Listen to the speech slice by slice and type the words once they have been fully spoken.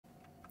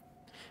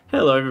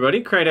Hello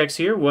everybody, Krydex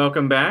here.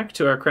 Welcome back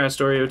to our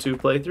Krastorio 2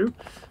 playthrough.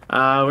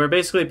 We're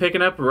basically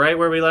picking up right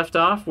where we left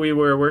off. We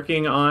were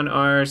working on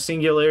our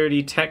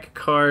Singularity Tech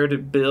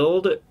Card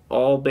build,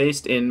 all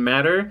based in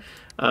Matter.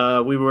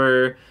 We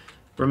were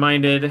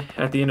reminded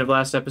at the end of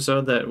last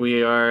episode that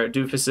we are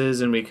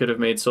doofuses and we could have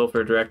made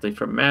Sulfur directly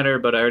from Matter,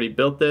 but I already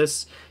built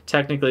this.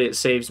 Technically it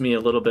saves me a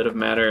little bit of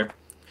Matter,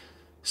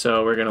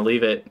 so we're going to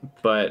leave it,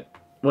 but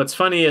what's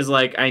funny is,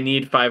 like, I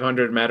need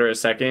 500 matter a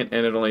second,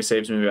 and it only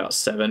saves me about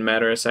 7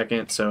 matter a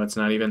second, so it's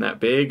not even that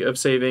big of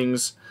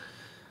savings.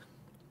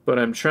 But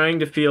I'm trying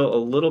to feel a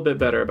little bit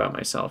better about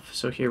myself,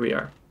 so here we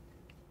are.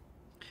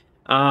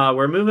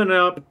 We're moving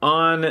up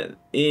on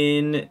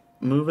in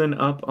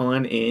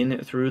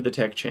through the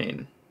tech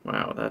chain.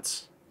 Wow,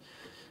 that's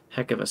a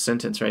heck of a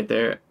sentence right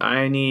there.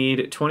 I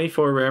need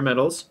 24 rare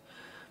metals,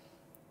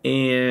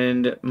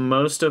 and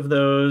most of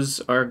those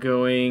are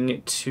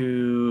going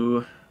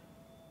to...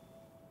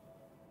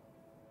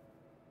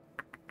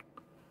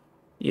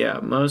 Yeah,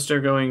 most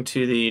are going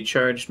to the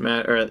charged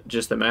matter, or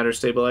just the matter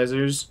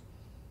stabilizers.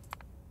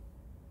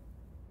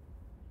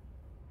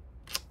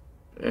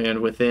 And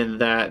within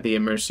that, the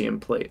immersium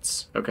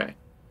plates. Okay.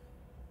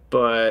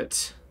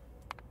 But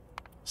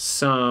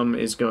some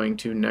is going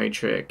to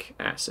nitric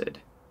acid.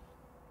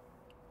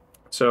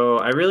 So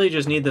I really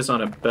just need this on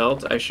a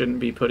belt. I shouldn't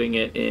be putting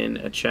it in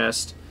a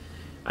chest.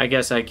 I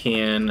guess I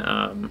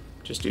can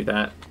just do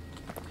that.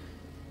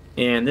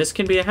 And this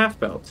can be a half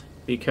belt,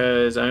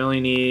 because I only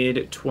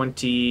need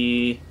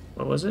 20,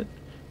 what was it?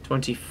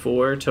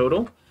 24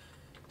 total.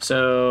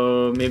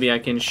 So maybe I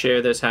can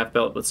share this half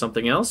belt with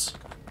something else.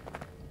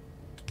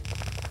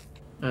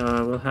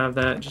 We'll have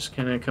that just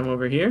kind of come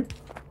over here.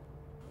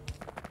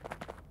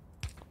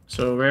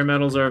 So rare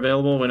metals are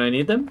available when I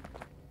need them.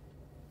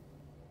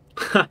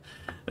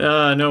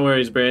 No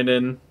worries,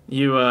 Brandon.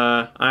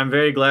 I'm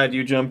very glad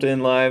you jumped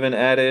in live and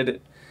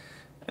added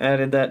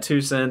that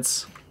 2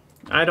 cents.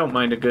 I don't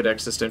mind a good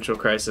existential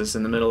crisis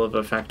in the middle of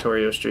a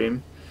Factorio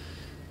stream.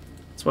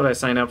 That's what I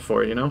sign up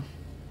for, you know?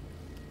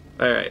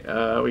 Alright,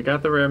 we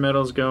got the rare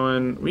metals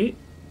going.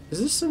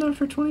 Is this enough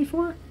for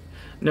 24?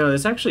 No,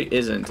 this actually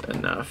isn't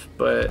enough,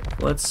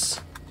 but let's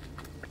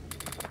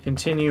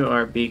continue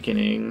our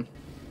beaconing.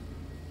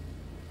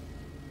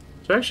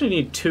 So I actually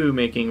need 2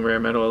 making rare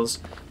metals,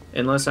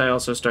 unless I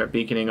also start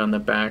beaconing on the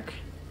back.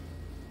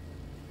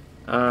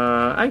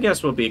 I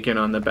guess we'll beacon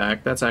on the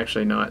back. That's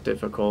actually not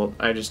difficult.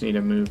 I just need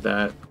to move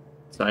that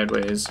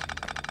sideways.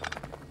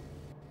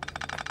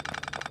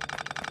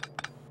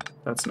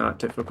 That's not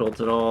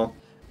difficult at all.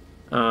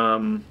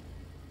 And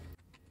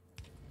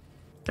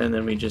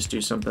then we just do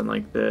something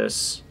like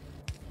this.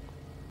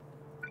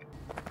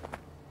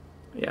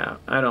 Yeah,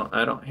 I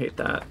don't hate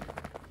that.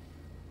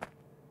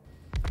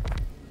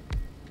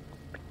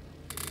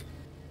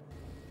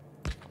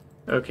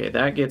 Okay,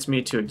 that gets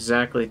me to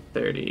exactly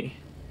 30.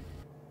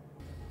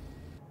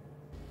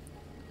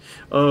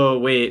 Oh,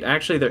 wait,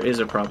 actually there is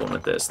a problem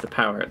with this, the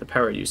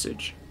power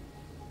usage.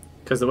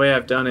 Because the way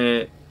I've done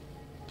it,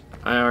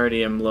 I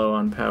already am low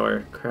on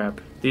power.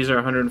 Crap. These are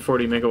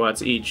 140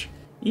 megawatts each.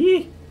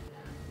 Yee!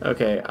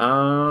 Okay,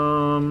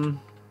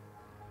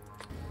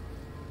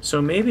 so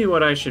maybe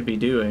what I should be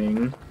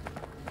doing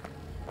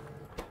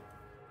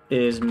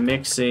is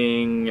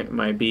mixing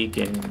my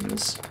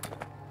beacons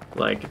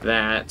like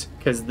that,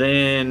 because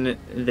then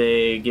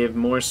they give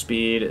more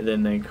speed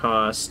than they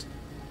cost.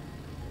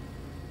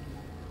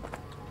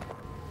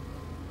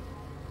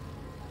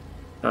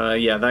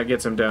 Yeah, that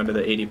gets them down to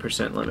the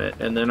 80% limit,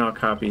 and then I'll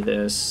copy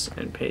this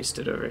and paste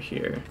it over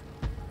here.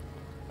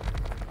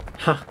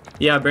 Huh.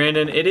 Yeah,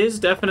 Brandon, it is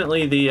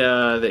definitely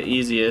the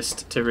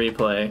easiest to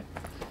replay.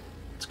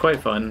 It's quite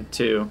fun,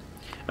 too.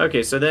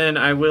 Okay, so then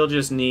I will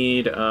just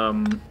need,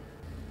 well,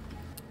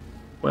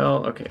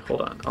 okay,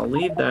 hold on. I'll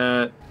leave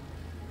that.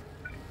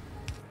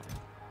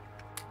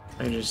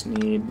 I just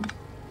need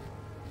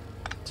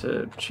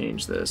to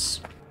change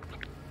this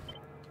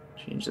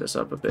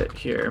up a bit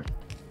here.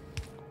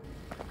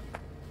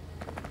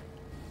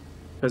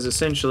 Because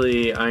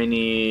essentially I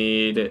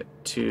need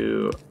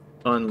to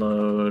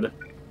unload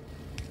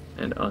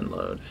and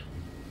unload.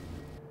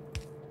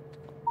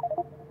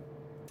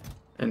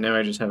 And now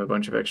I just have a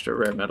bunch of extra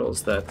rare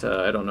metals that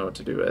I don't know what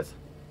to do with.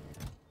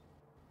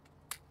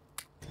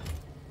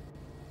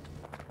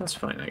 That's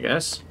fine, I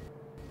guess.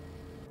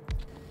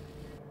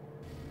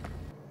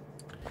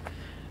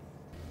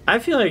 I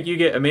feel like you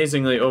get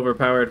amazingly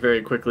overpowered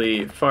very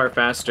quickly, far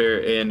faster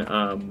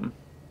in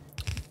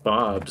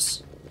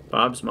Bob's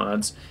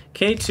mods.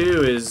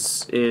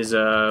 K2 is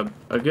a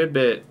good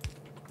bit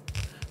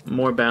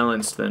more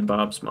balanced than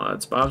Bob's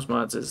mods. Bob's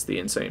mods is the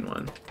insane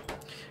one.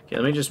 Okay,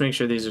 let me just make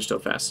sure these are still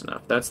fast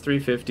enough. That's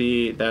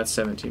 350, that's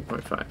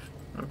 17.5.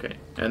 Okay,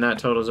 and that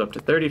totals up to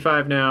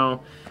 35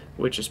 now,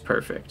 which is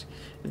perfect.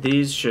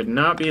 These should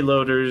not be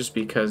loaders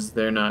because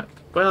they're not...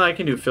 Well, I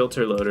can do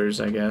filter loaders,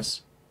 I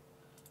guess,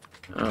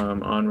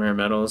 on rare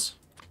metals.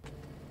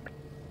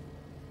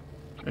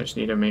 I just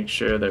need to make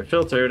sure they're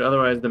filtered,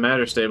 otherwise the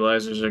matter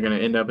stabilizers are going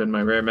to end up in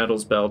my rare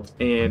metals belt,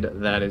 and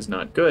that is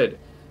not good.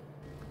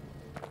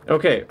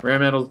 Okay, rare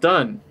metal's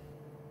done.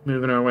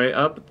 Moving our way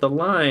up the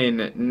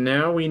line.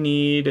 Now we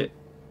need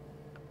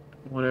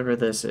whatever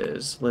this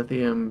is.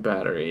 Lithium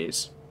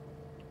batteries.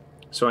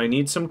 So I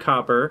need some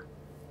copper.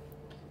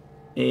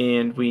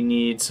 And we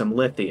need some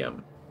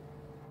lithium.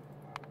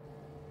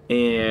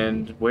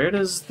 And where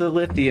does the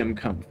lithium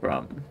come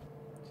from?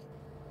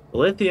 The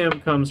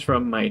lithium comes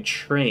from my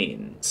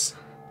trains.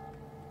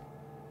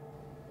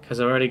 Because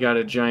I already got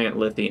a giant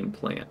lithium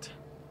plant.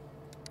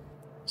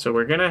 So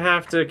we're going to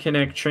have to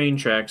connect train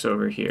tracks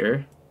over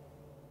here.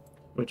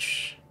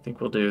 Which I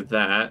think we'll do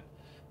that.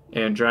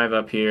 And drive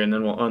up here, and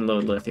then we'll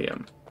unload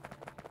lithium.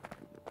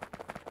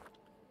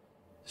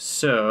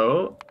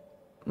 So,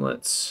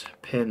 let's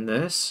pin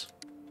this.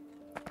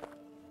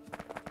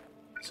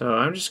 So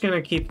I'm just going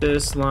to keep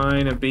this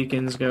line of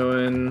beacons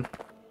going.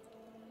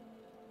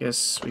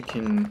 Guess we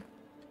can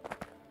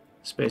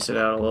space it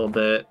out a little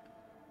bit.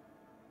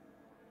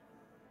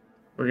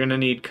 We're going to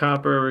need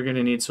copper, we're going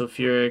to need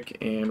sulfuric,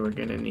 and we're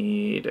going to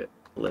need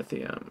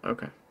lithium.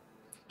 Okay.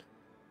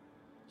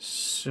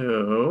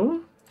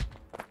 So,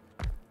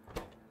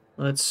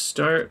 let's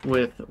start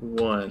with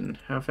 1.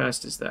 How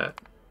fast is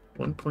that?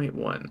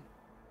 1.1.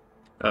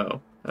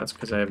 Oh, that's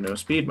because I have no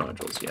speed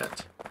modules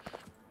yet.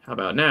 How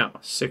about now?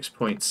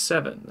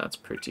 6.7. That's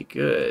pretty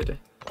good.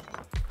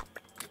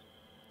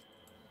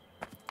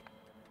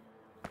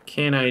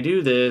 Can I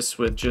do this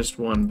with just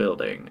one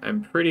building?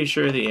 I'm pretty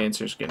sure the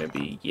answer is going to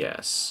be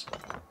yes.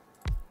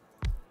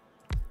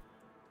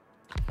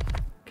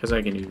 Because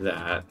I can do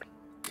that.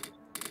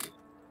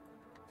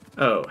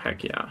 Oh,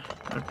 heck yeah.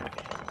 Okay.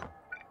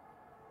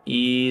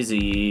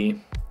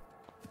 Easy.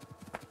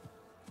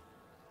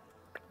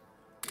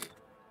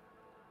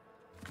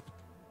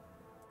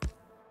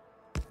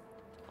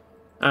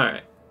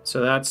 Alright, so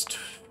that's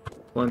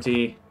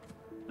plenty.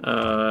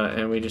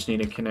 And we just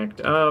need to connect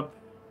up.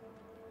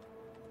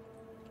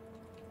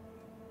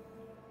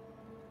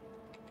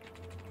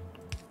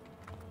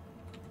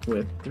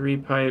 With 3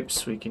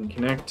 pipes, we can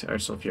connect our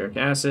sulfuric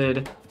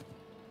acid.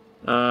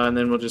 And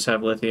then we'll just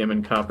have lithium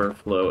and copper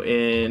flow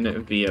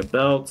in via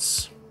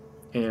belts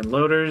and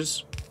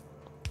loaders.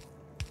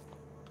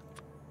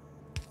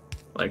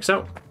 Like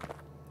so.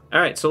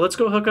 Alright, so let's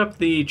go hook up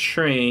the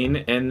train,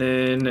 and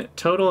then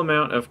total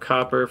amount of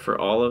copper for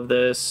all of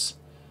this.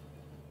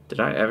 Did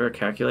I ever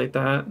calculate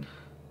that?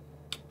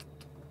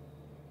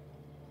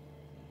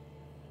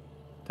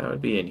 That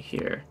would be in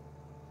here.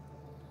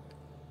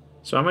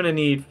 So I'm going to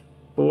need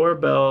 4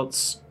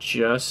 belts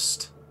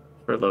just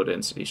for low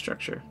density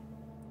structure.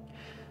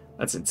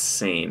 That's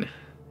insane.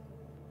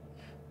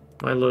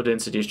 My low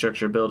density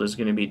structure build is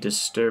going to be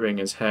disturbing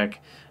as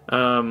heck.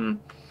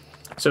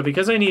 So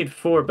because I need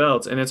 4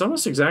 belts, and it's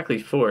almost exactly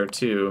 4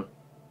 too.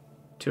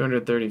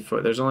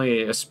 234. There's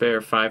only a spare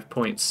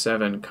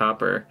 5.7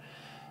 copper.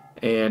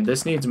 And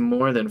this needs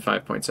more than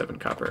 5.7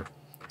 copper.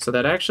 So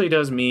that actually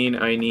does mean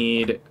I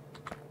need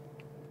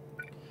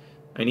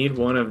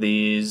one of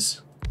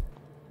these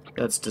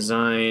that's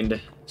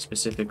designed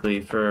specifically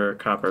for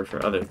copper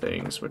for other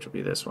things, which will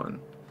be this one.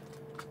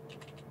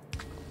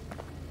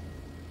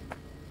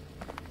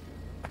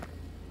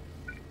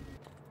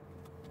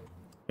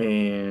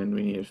 And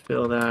we need to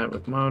fill that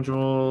with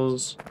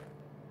modules.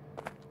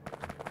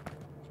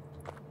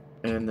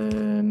 And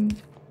then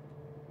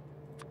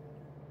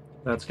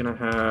that's going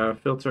to have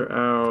filter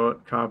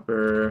out,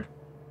 copper.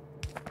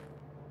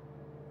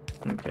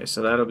 Okay,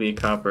 so that'll be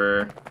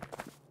copper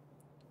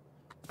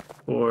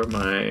for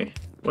my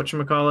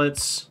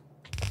whatchamacallits.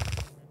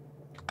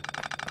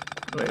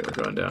 Wait,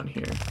 we're going down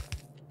here.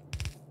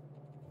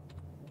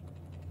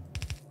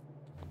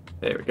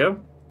 There we go.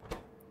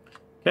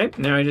 Okay,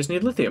 now I just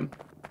need lithium.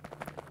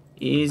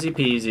 Easy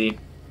peasy.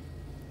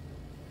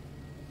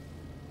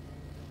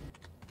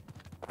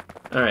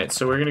 Alright,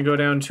 so we're going to go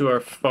down to our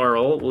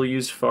Farl. We'll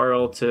use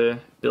Farl to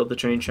build the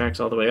train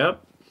tracks all the way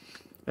up.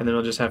 And then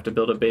we'll just have to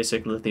build a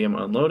basic lithium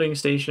unloading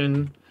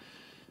station.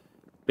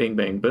 Bing,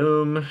 bang,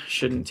 boom.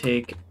 Shouldn't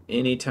take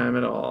any time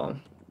at all.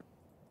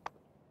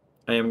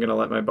 I am going to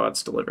let my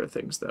bots deliver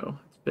things, though.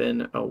 It's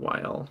been a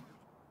while.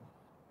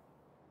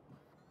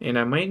 And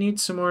I might need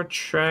some more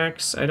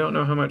tracks. I don't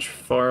know how much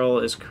Farl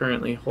is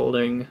currently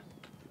holding.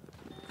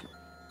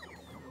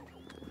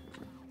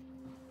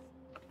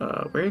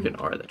 Where even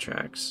are the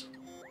tracks?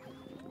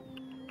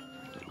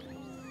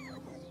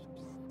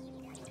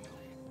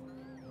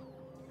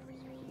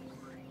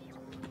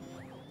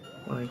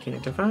 Why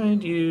can't I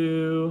find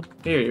you?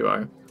 Here you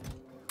are.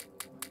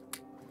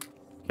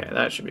 Okay,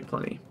 that should be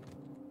plenty.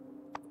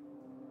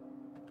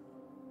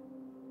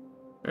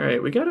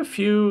 Alright, we got a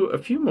few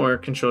more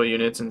control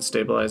units and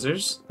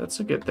stabilizers.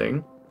 That's a good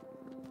thing.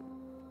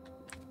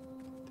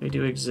 They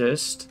do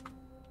exist.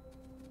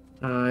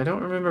 I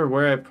don't remember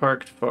where I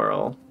parked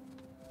Farl.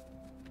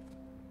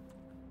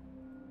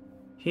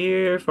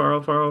 Here,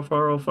 Farl, Farl,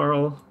 Farl,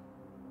 Farl.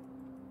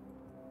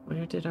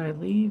 Where did I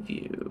leave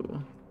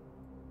you?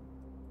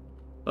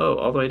 Oh,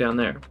 all the way down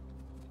there.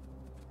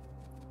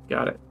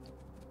 Got it.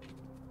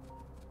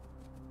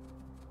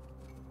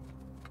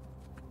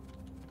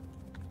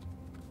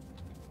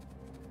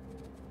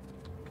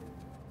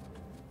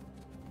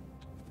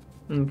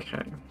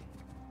 Okay.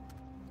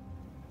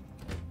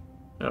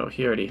 Oh,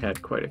 he already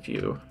had quite a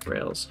few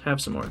rails. Have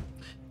some more.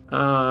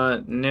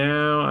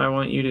 Now I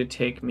want you to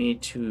take me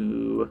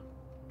to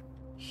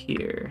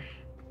here.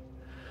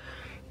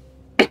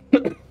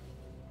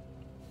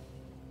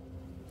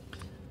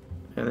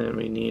 And then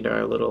we need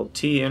our little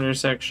T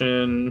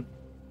intersection.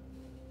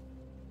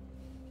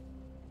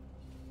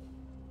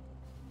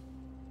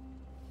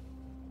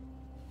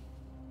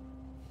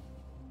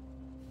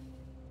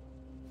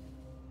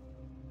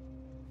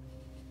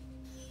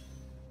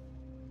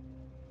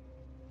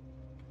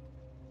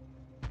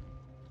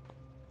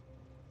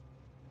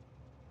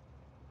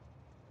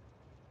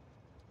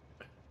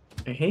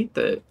 I hate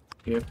that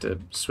you have to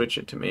switch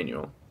it to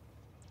manual.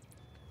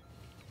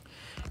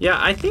 Yeah,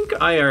 I think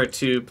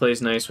IR2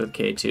 plays nice with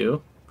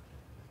K2.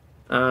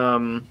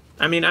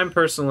 I mean, I'm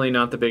personally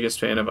not the biggest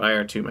fan of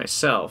IR2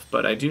 myself,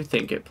 but I do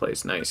think it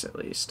plays nice at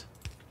least.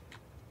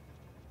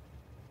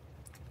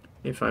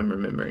 If I'm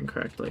remembering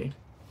correctly.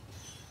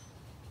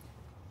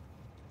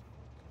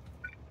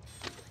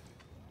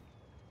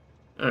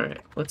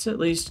 Alright, let's at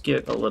least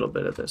get a little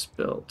bit of this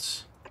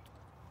built.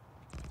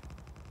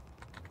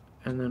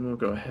 And then we'll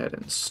go ahead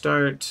and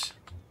start.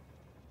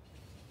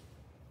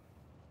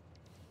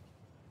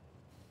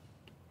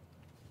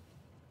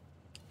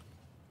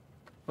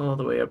 All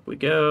the way up we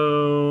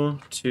go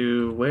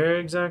to where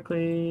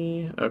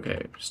exactly?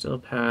 Okay, still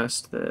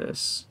past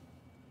this.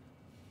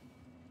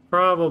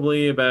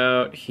 Probably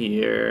about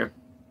here.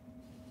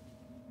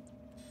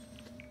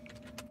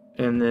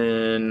 And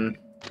then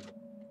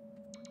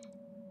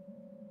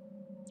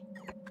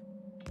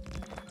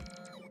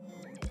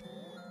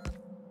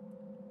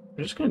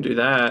I'm just gonna do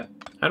that.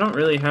 I don't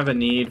really have a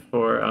need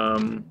for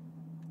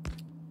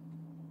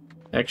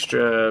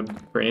extra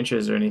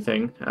branches or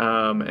anything.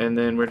 And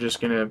then we're just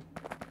gonna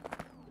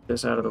get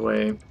this out of the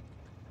way.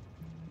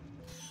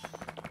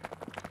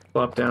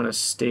 Plop down a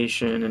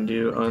station and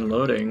do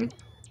unloading.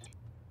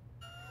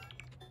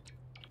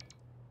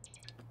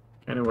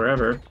 Kind of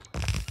wherever.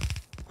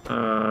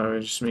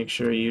 Just make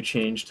sure you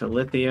change to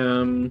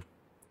lithium.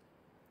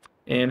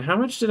 And how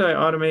much did I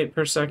automate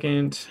per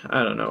second?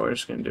 I don't know. We're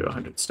just going to do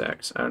 100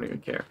 stacks. I don't even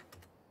care.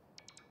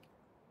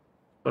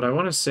 But I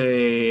want to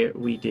say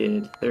we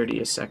did 30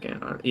 a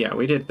second. Yeah,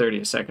 we did 30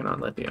 a second on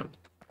lithium.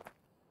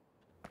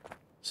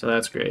 So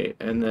that's great.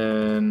 And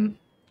then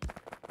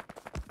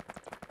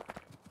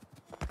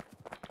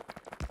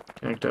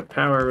connect up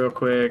power real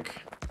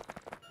quick.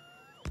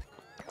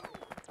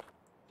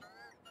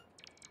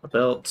 A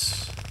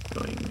belt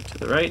going to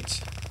the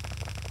right.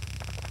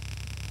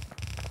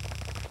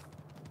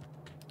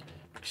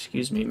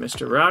 Excuse me,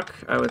 Mr. Rock.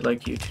 I would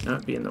like you to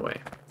not be in the way.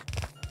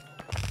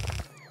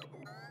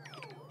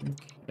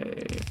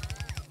 Okay.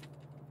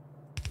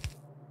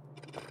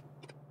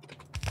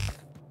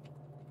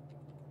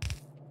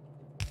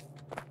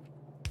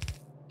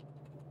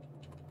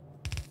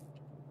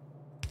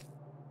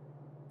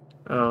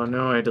 Oh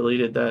no, I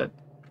deleted that.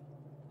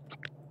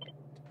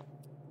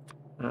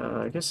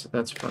 I guess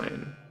that's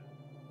fine.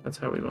 That's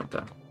how we want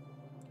that.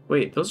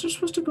 Wait, those are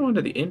supposed to go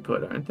into the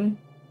input, aren't they?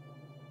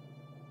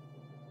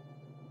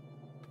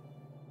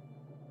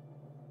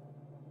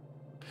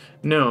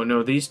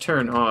 No, these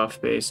turn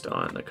off based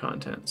on the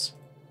contents.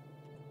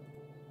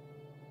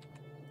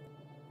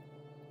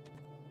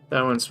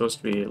 That one's supposed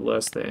to be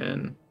less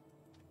than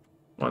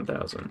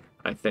 1,000,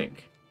 I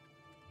think.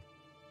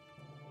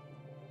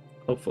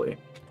 Hopefully.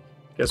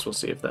 Guess we'll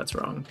see if that's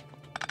wrong.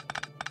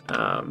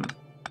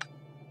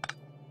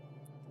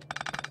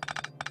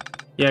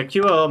 Yeah,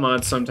 QoL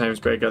mods sometimes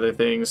break other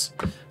things.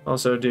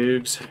 Also,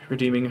 Dukes,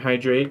 redeeming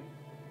hydrate.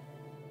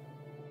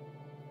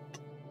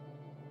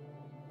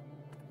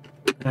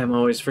 I'm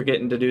always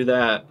forgetting to do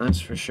that, that's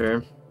for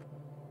sure.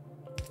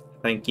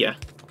 Thank ya.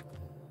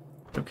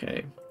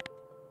 Okay.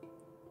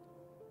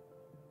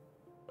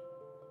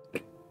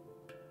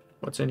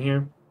 What's in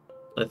here?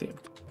 Lithium.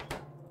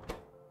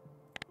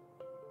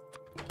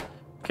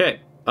 Okay.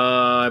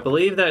 I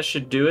believe that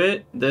should do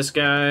it. This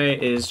guy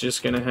is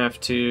just gonna have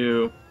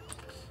to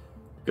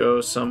go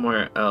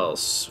somewhere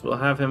else. We'll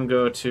have him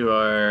go to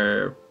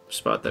our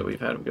spot that we've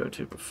had him go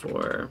to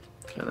before.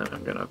 And then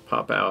I'm gonna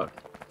pop out.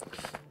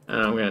 And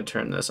I'm going to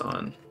turn this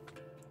on.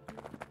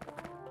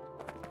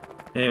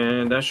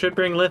 And that should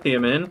bring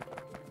lithium in.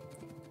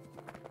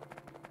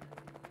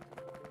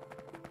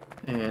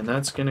 And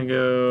that's going to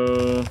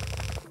go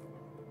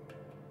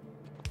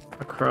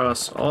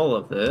across all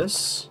of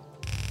this.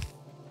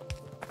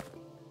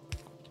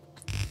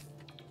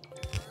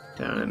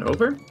 Down and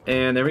over.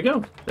 And there we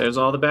go. There's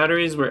all the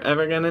batteries we're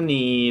ever going to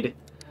need.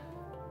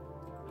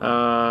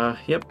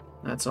 Yep,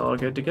 that's all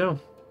good to go.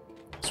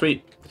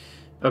 Sweet.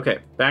 Okay,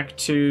 back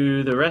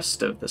to the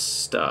rest of the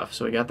stuff.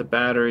 So we got the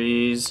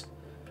batteries,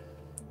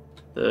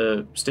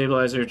 the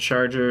stabilizer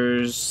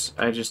chargers.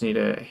 I just need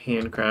to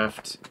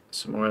handcraft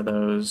some more of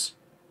those.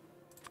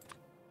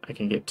 I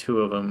can get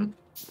 2 of them.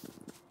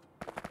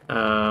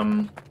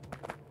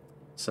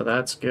 So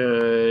that's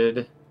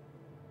good.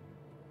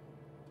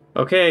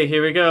 Okay,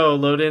 here we go.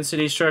 Low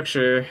density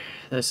structure.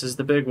 This is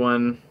the big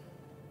one.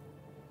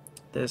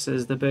 This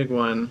is the big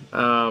one.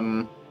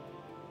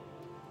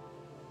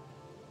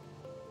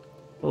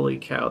 Holy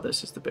cow,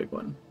 this is the big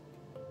one.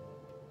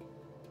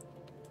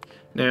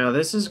 Now,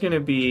 this is going to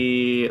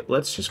be,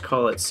 let's just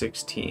call it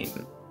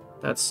 16.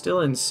 That's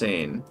still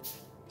insane.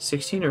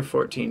 16 or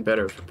 14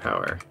 better for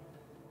power.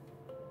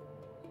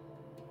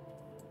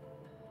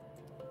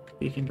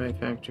 Beacon by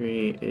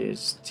factory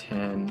is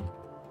 10.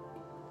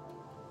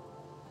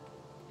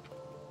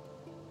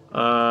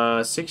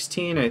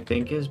 16 I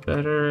think is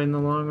better in the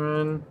long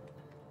run.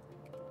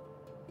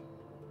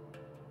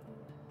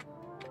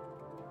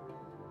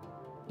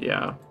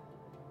 Yeah.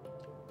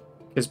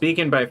 Because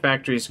beacon by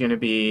factory is going to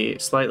be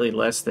slightly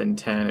less than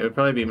 10. It would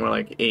probably be more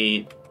like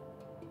 8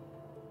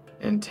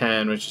 and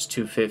 10, which is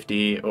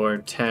 250, or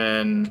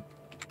 10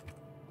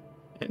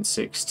 and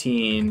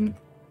 16,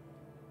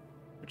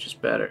 which is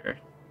better.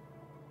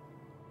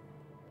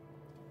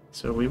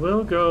 So we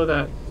will go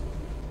that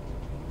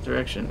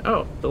direction.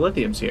 Oh, the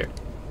lithium's here.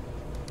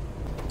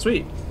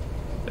 Sweet.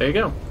 There you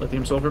go.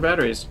 Lithium sulfur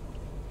batteries.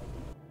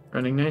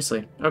 Running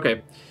nicely.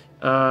 Okay.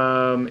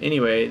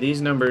 Anyway,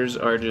 these numbers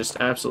are just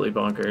absolutely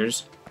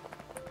bonkers.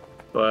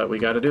 But we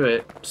gotta do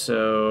it.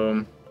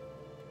 So...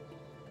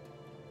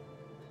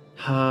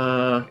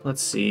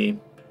 let's see.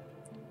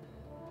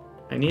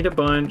 I need a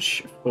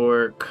bunch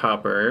for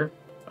copper.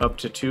 Up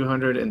to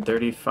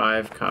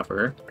 235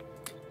 copper.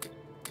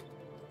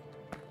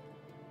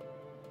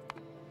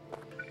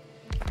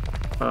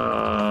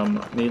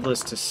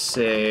 Needless to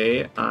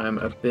say, I'm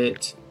a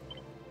bit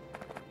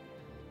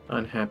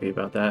unhappy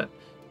about that.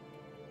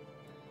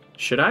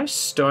 Should I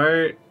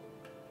start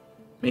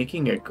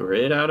making a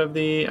grid out of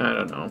the... I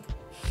don't know.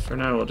 For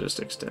now, we'll just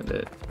extend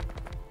it.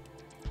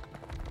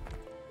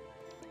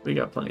 We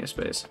got plenty of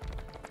space.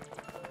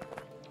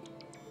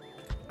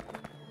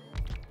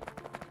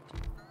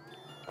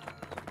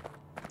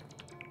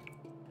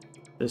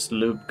 This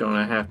loop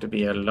gonna have to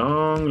be a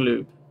long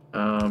loop.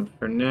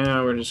 For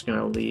now, we're just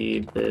gonna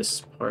leave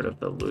this part of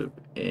the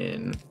loop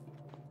in.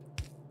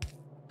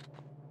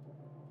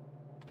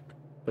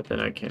 But then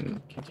I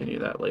can continue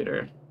that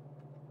later.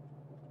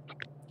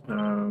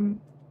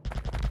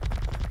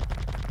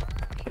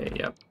 Okay,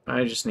 yep.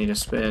 I just need to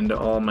spend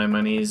all my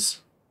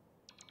monies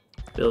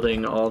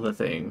building all the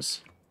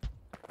things.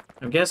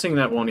 I'm guessing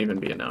that won't even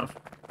be enough,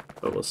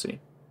 but we'll see.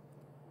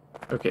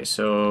 Okay,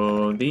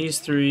 so these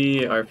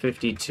three are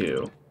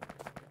 52.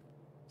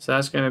 So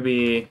that's going to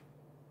be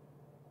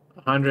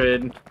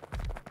 100,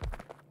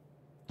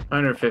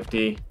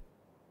 150,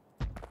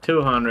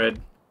 200,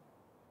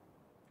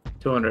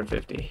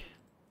 250.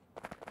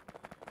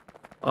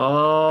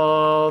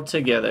 All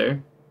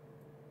together,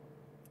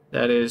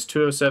 that is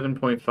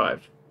 207.5.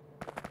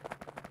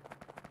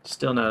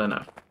 Still not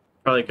enough.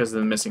 Probably because of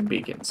the missing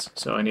beacons.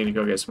 So I need to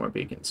go get some more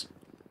beacons.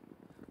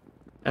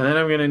 And then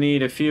I'm going to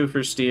need a few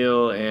for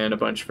steel and a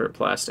bunch for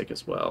plastic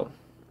as well.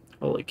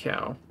 Holy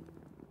cow.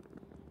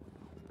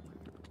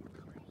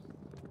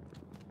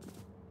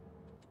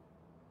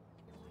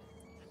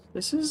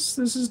 This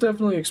is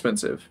definitely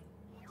expensive.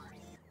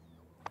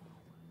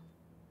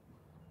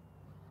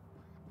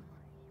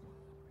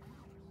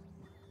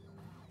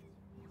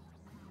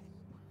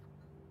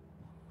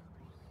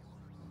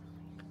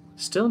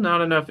 Still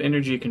not enough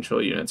energy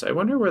control units. I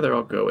wonder where they're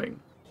all going.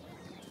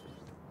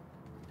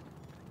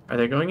 Are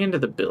they going into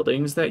the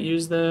buildings that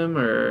use them,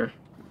 or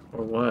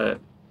what?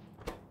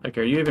 Like,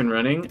 are you even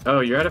running? Oh,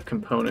 you're out of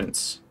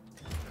components.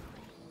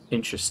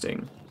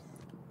 Interesting.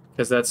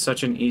 Because that's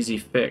such an easy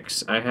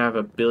fix. I have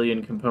a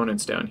billion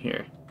components down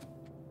here.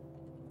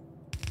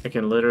 I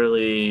can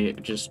literally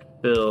just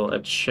fill a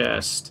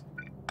chest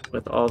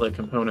with all the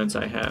components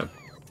I have.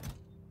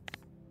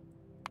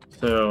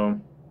 So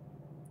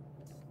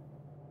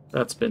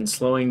that's been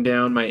slowing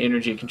down my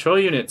energy control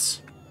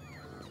units.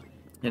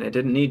 And I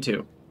didn't need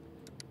to.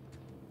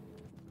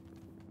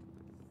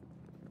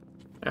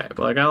 Alright,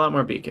 well I got a lot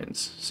more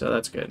beacons, so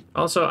that's good.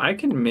 Also, I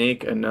can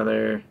make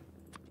another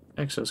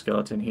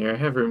exoskeleton here. I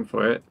have room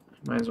for it.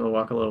 Might as well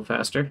walk a little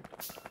faster.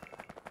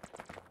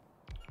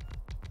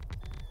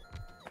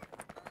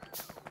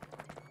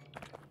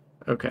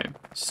 Okay,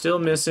 still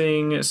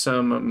missing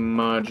some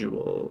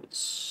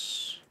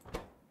modules.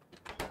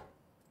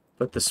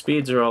 But the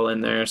speeds are all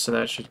in there, so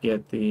that should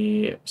get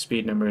the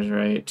speed numbers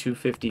right.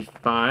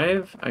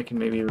 255, I can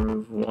maybe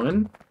remove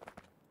one.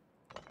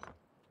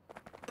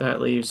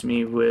 That leaves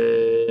me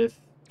with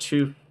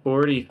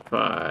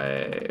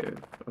 245.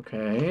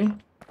 Okay. How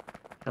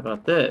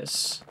about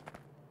this?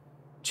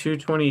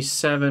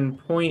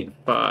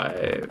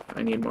 227.5.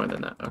 I need more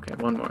than that. Okay,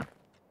 one more.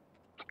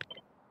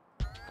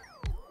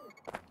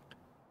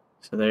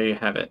 So there you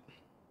have it.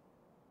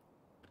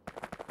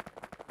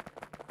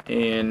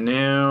 And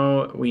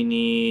now we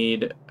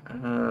need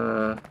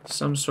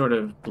some sort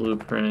of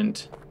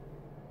blueprint.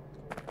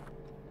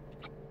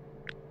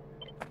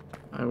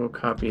 I will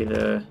copy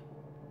the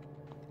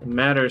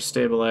matter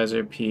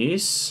stabilizer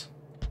piece.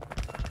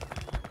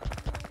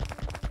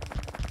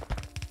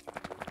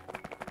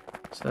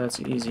 So that's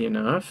easy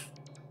enough.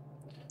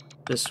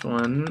 This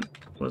one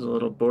was a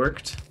little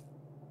borked.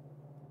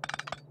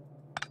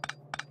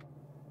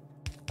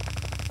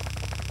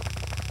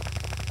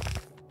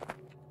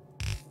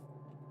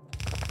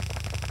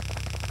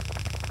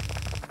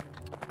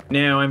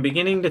 Now, I'm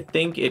beginning to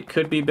think it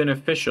could be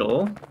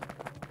beneficial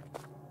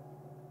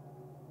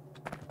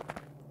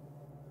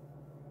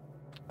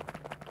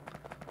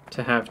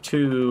to have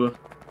 2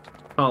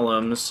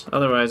 columns.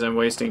 Otherwise, I'm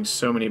wasting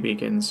so many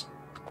beacons.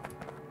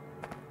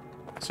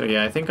 So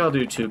yeah, I think I'll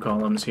do 2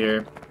 columns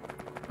here.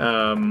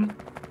 To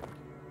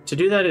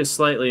do that is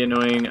slightly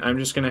annoying. I'm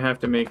just going to have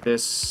to make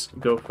this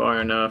go far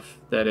enough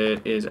that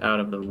it is out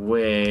of the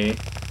way.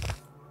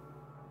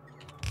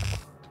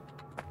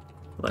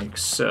 Like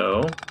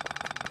so.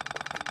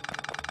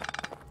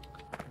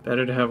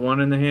 Better to have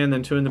 1 in the hand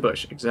than 2 in the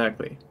bush.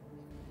 Exactly.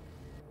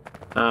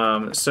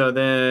 So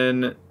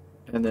then...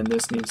 And then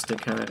this needs to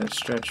kind of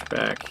stretch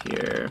back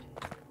here.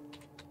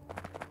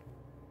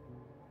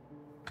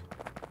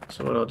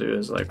 So what I'll do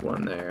is like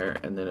 1 there,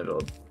 and then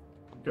it'll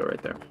go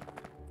right there.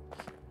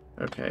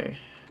 Okay,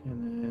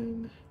 and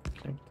then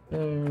connect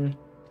there.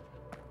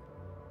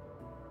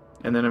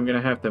 And then I'm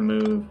gonna have to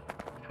move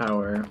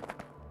power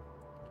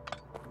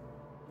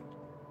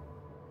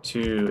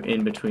to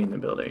in between the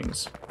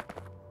buildings.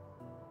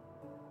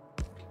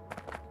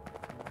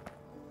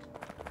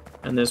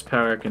 And this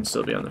power can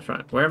still be on the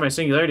front. Where are my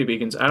singularity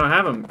beacons? I don't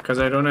have them because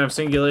I don't have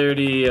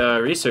singularity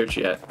research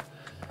yet.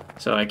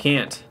 So I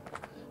can't,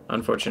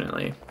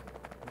 unfortunately.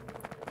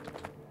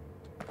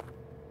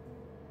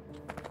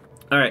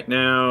 Alright,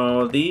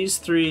 now these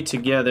 3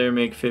 together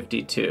make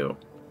 52.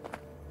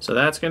 So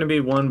that's going to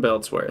be 1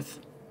 belt's worth.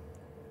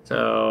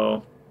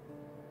 So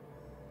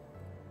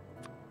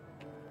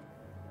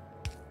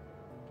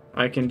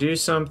I can do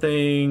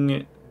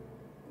something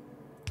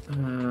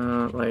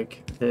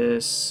like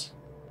this.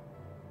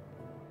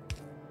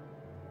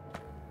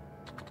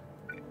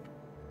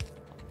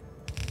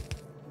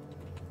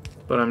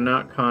 But I'm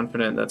not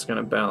confident that's going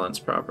to balance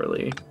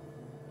properly.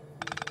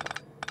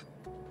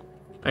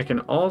 I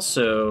can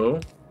also...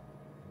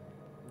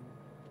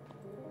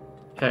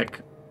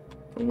 Heck,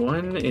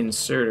 1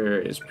 inserter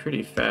is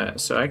pretty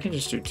fast, so I can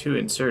just do 2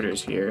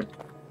 inserters here.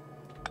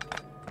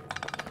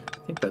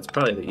 I think that's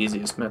probably the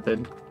easiest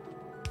method.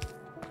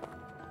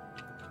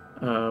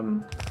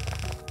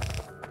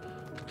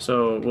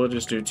 So we'll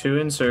just do 2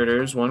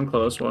 inserters, 1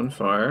 close, 1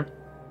 far.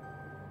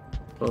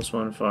 Close,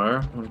 1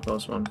 far, 1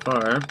 close, 1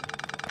 far.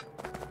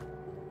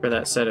 For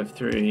that set of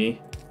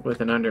 3 with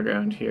an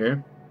underground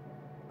here.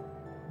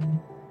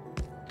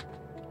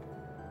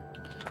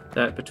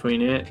 That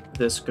between it,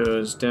 this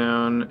goes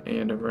down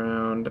and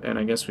around, and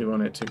I guess we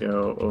want it to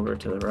go over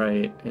to the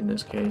right in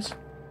this case.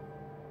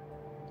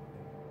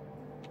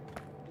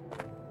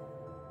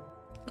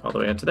 All the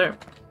way up to there.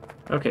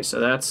 Okay, so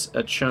that's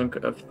a chunk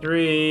of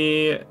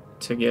 3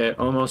 to get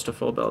almost a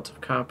full belt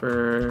of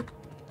copper.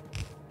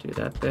 Do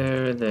that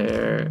there,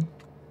 there,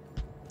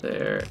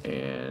 there,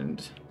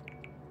 and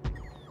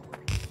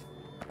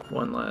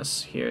 1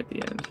 less here at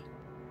the end.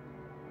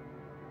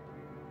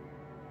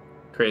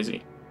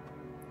 Crazy.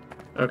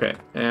 Okay,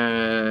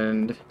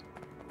 and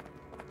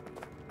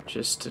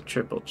just to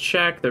triple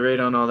check, the rate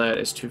on all that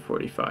is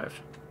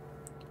 245.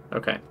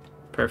 Okay,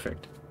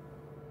 perfect.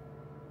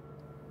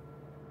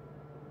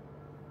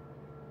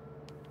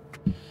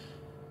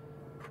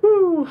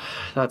 Whew,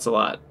 that's a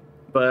lot.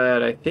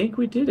 But I think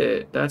we did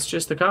it. That's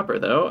just the copper,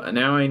 though. And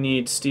now I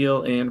need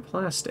steel and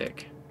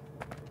plastic.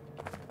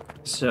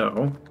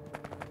 So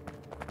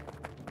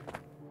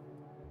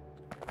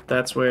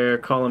that's where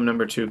column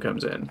number 2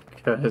 comes in,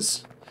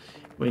 because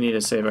we need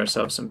to save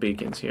ourselves some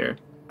beacons here.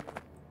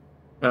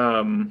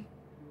 So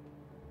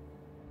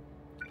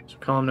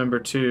column number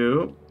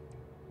 2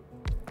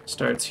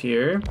 starts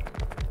here,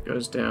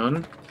 goes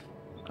down.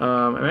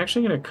 I'm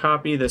actually going to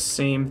copy the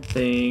same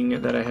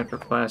thing that I had for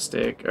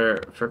plastic,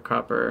 or for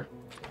copper.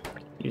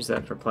 Use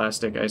that for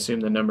plastic. I assume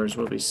the numbers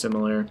will be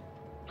similar.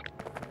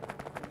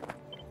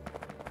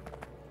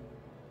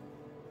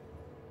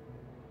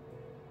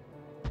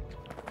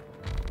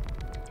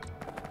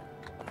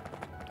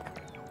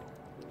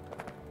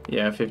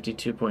 Yeah,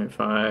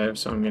 52.5,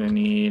 so I'm gonna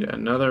need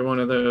another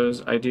one of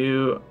those. I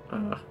do,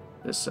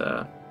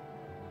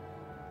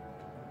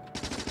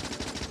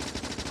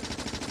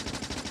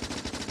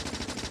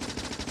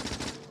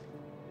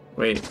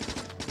 wait.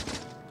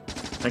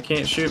 I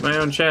can't shoot my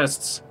own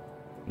chests.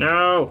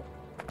 No!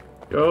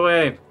 Go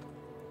away.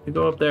 You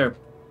go up there.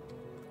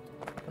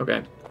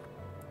 Okay.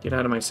 Get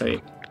out of my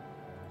sight.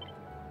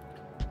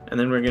 And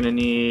then we're gonna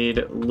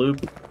need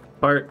loop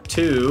part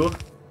 2.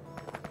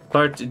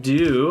 Part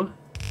 2.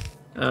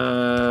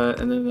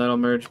 And then that'll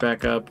merge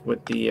back up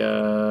with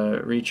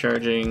the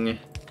recharging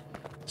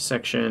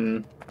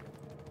section.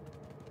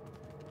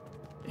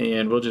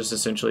 And we'll just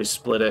essentially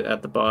split it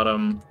at the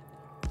bottom.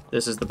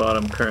 This is the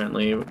bottom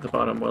currently. The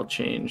bottom will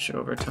change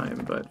over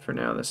time, but for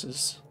now this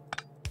is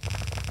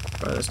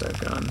farthest I've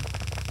gone.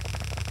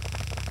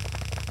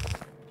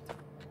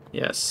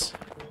 Yes,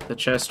 the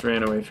chest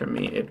ran away from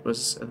me. It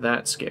was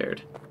that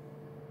scared.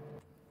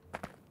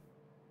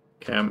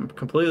 Okay, I'm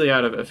completely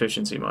out of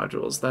efficiency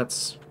modules.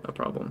 That's a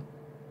problem.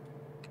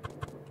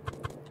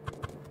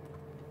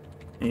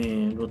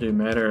 And we'll do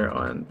matter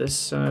on this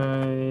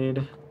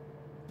side.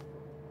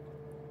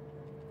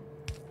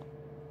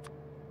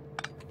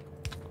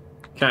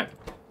 Okay.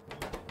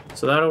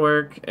 So that'll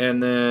work,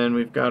 and then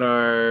we've got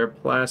our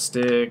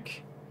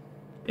plastic.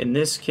 In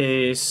this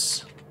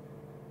case,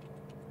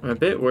 I'm a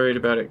bit worried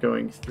about it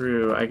going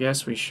through. I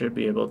guess we should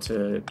be able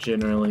to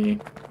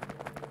generally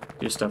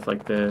do stuff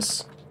like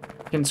this.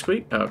 Can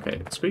Squeak... Oh,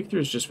 okay, Squeak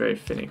Through is just very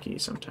finicky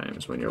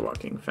sometimes when you're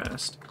walking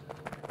fast.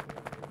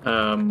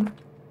 So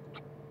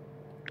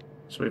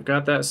we've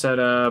got that set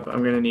up.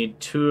 I'm going to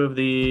need 2 of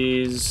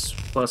these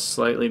plus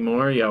slightly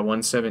more. Yeah,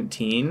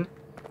 117.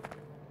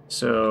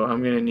 So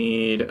I'm going to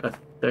need a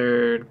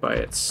third by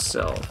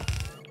itself,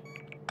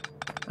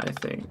 I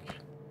think.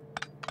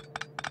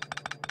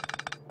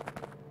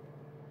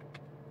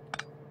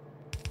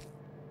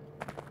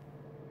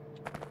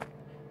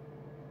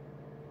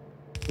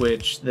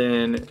 Which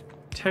then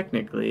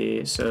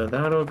technically, so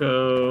that'll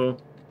go...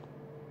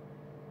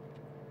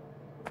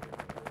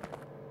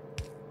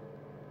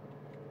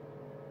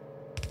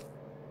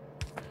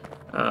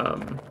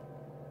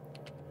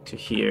 to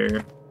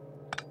here.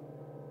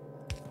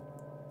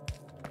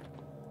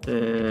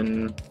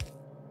 Then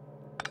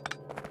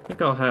I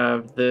think I'll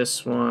have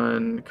this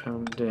one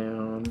come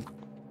down.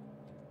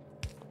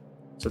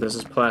 So this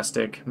is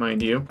plastic,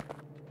 mind you.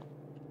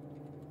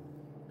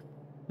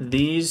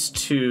 These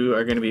 2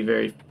 are going to be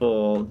very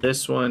full.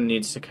 This one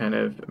needs to kind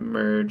of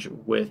merge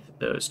with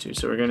those 2.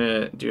 So we're going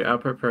to do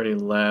output priority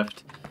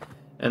left,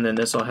 and then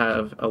this will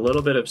have a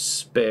little bit of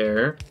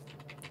spare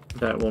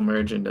that will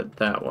merge into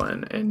that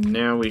one. And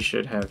now we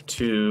should have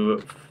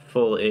 2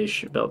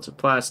 full-ish belts of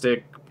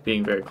plastic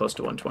being very close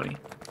to 120.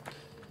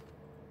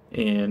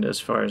 And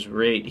as far as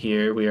rate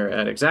here, we are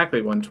at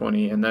exactly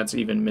 120, and that's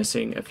even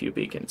missing a few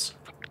beacons.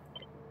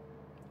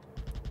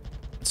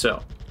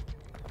 So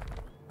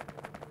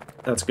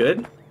that's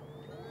good.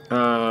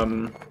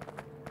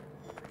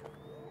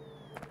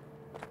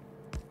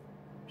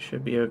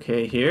 Should be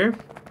okay here.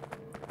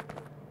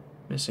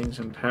 Missing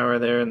some power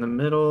there in the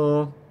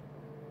middle.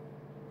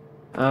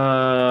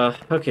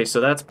 Okay,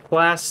 so that's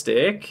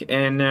plastic,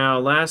 and now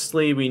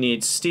lastly we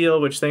need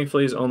steel, which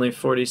thankfully is only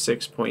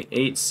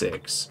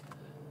 46.86.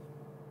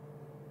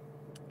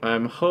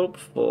 I'm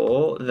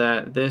hopeful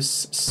that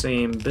this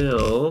same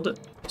build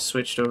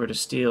switched over to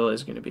steel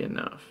is going to be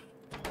enough.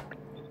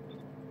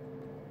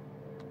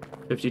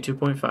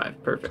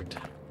 52.5, perfect.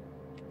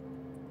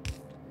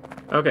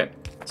 Okay,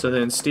 so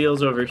then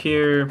steel's over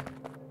here.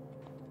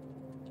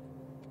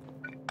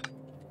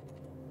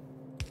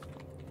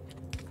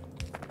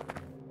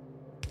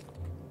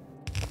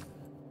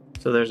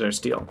 So there's our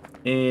steel.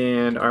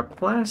 And our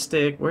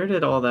plastic, where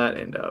did all that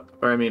end up?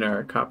 Or I mean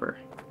our copper.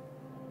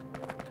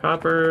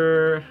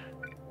 Copper,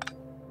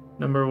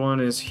 number 1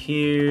 is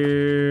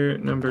here,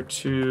 number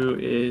 2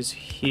 is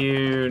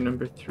here,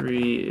 number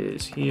 3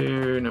 is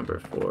here, number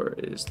 4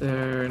 is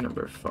there,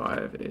 number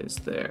 5 is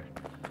there.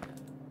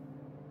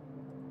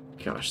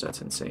 Gosh,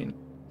 that's insane.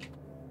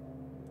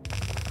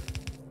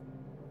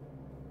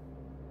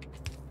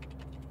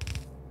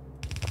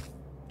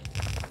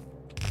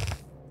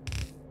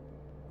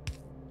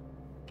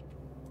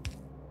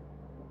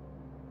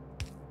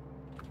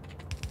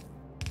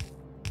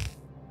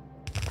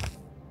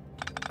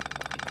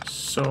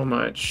 So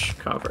much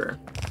copper.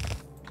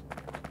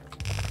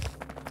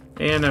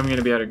 And I'm going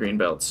to be out of green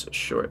belts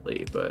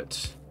shortly,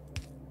 but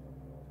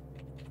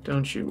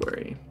don't you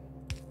worry.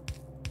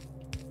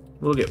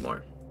 We'll get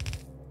more.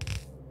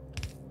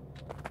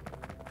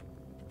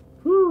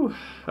 Whew.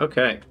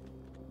 Okay.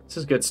 This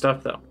is good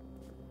stuff, though.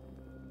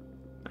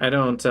 I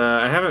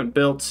haven't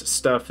built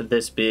stuff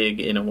this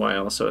big in a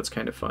while, so it's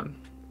kind of fun.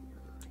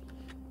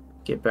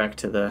 Get back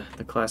to the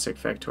classic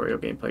Factorio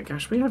gameplay.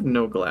 Gosh, we have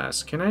no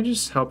glass. Can I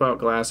just help out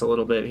glass a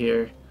little bit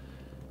here?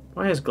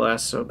 Why is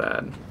glass so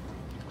bad?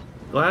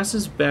 Glass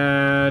is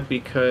bad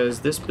because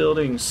this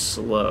building's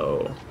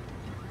slow.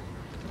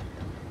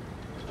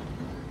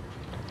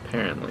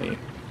 Apparently.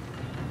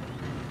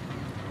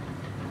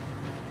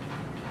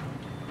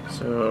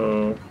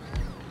 So,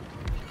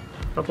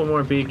 a couple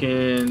more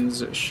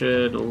beacons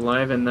should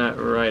liven that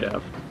right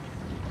up.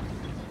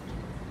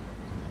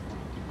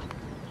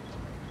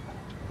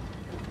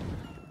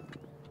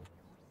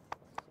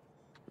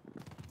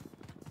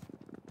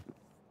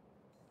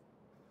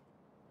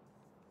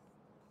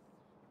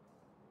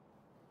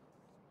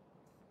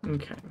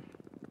 Okay.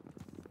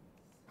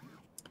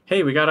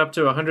 Hey, we got up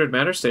to 100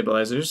 matter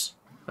stabilizers.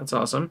 That's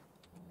awesome.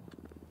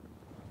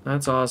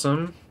 That's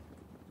awesome.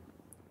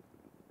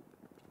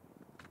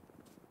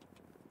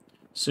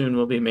 Soon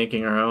we'll be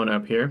making our own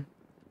up here.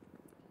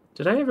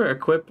 Did I ever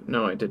equip?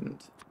 No, I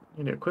didn't.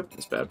 I need to equip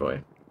this bad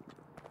boy.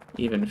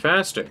 Even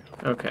faster.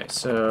 Okay,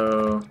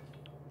 so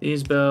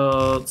these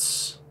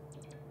belts.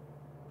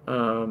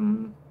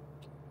 Wait,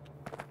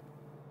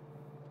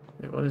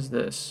 what is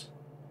this?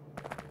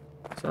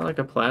 Is that like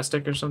a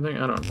plastic or something?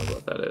 I don't know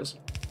what that is.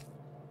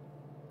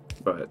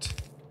 But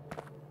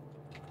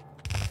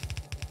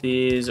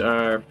these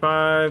are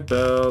 5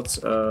 belts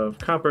of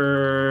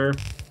copper.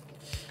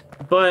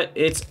 But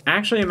it's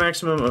actually a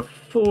maximum of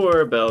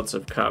 4 belts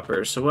of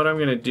copper. So what I'm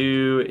going to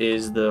do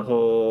is the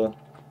whole...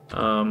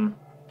 wow,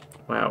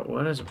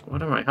 what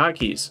are my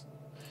hotkeys?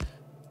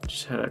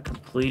 Just had a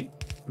complete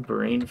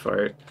brain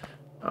fart.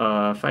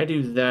 If I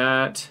do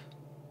that...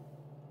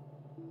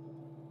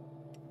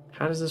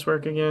 How does this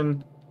work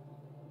again?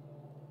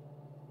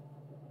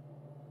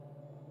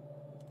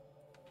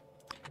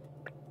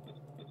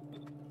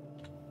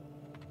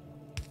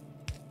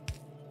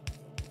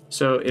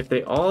 So if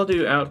they all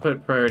do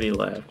output priority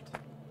left,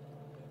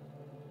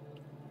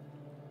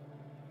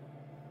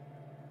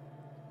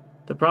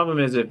 the problem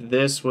is if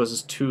this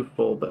was 2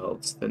 full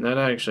belts, then that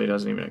actually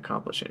doesn't even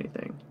accomplish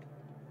anything.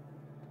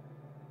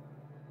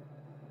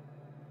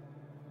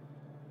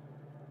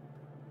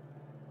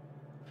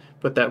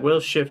 But that will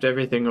shift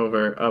everything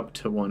over up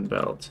to 1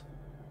 belt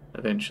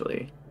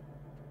eventually.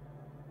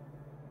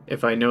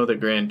 If I know the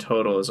grand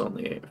total is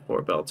only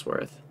 4 belts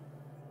worth.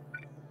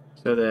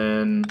 So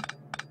then...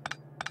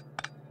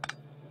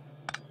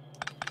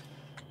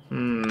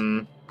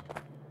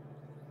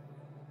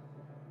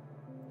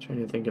 Trying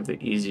to think of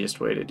the easiest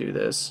way to do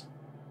this.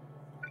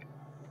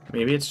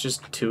 Maybe it's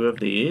just 2 of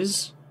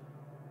these?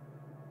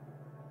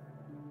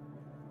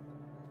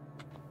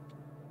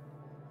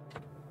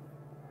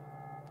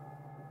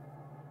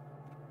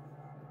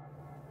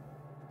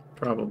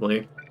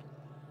 Probably.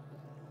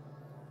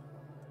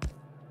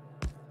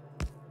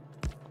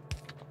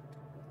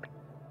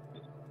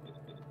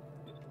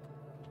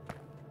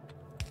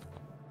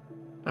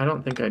 I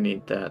don't think I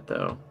need that,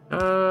 though.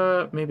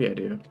 Maybe I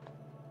do.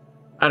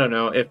 I don't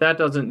know. If that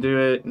doesn't do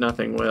it,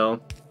 nothing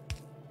will.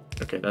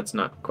 Okay, that's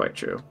not quite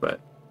true, but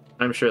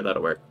I'm sure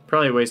that'll work.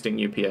 Probably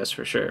wasting UPS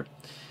for sure,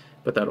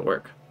 but that'll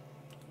work.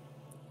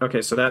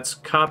 Okay, so that's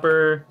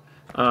copper.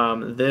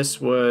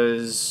 This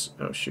was...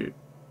 Oh, shoot.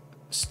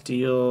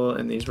 Steel,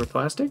 and these were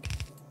plastic,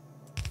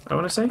 I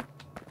want to say.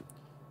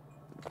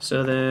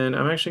 So then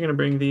I'm actually going to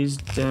bring these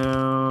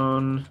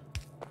down...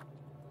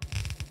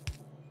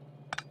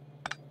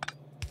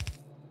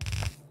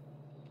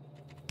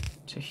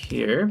 to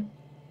here.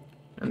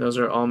 And those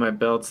are all my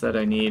belts that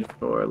I need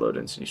for low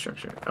density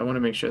structure. I want to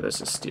make sure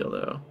this is steel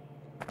though.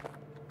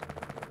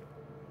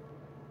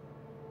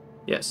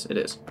 Yes, it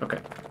is. Okay.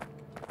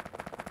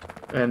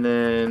 And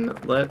then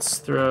let's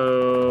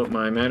throw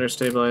my matter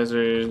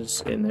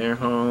stabilizers in their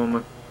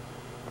home.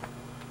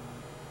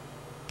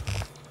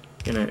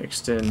 Gonna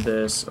extend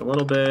this a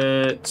little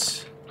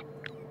bit.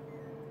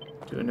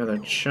 Do another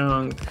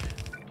chunk.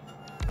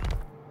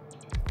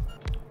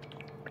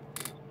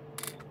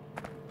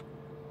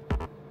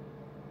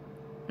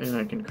 And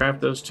I can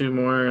craft those 2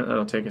 more.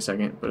 That'll take a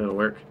second, but it'll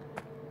work.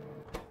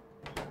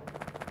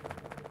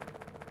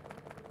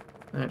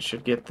 That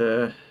should get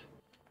the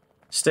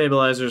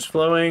stabilizers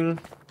flowing.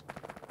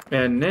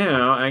 And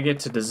now I get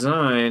to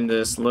design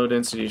this low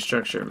density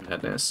structure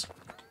madness.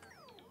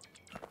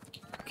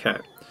 Okay.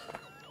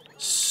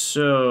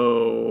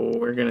 So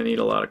we're gonna need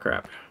a lot of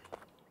crap.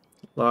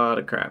 A lot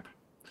of crap.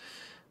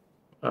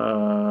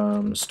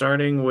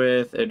 Starting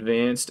with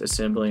advanced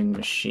assembling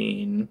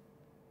machine.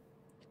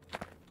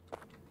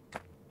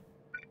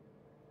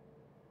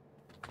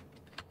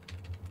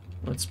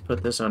 Let's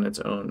put this on its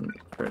own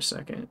for a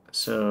second.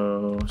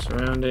 So,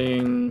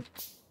 surrounding...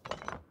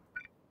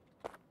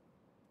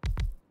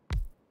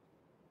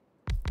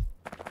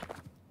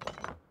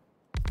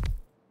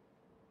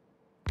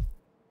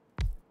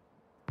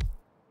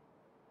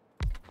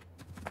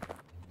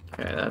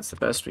 Okay, that's the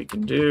best we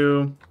can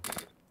do.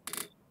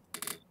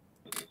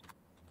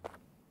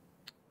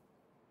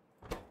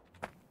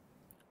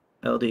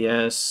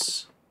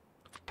 LDS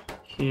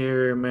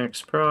here,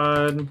 max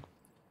prod.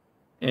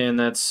 And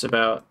that's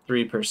about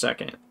 3 per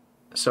second.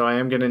 So I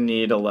am going to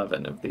need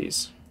 11 of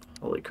these.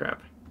 Holy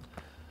crap.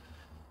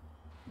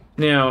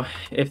 Now,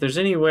 if there's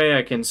any way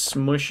I can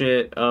smush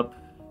it up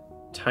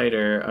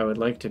tighter, I would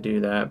like to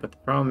do that. But the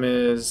problem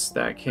is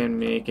that can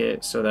make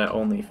it so that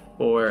only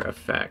 4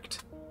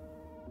 affect.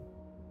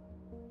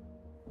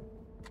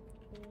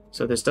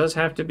 So this does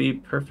have to be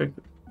perfect.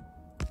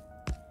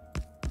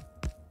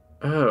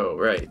 Oh,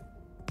 right.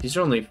 These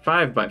are only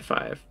 5 by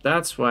 5.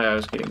 That's why I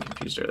was getting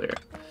confused earlier.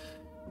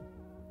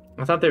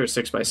 I thought they were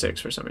 6 by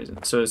 6 for some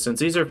reason. So since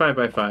these are 5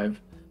 by 5,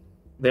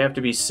 they have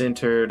to be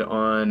centered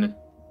on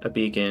a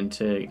beacon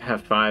to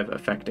have 5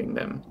 affecting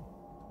them.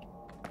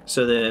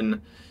 So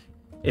then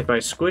if I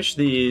squish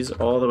these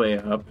all the way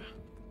up,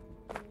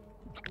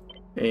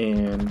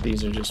 and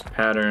these are just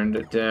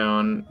patterned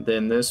down,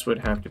 then this would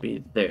have to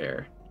be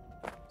there.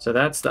 So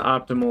that's the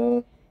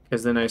optimal,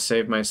 because then I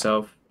save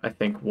myself, I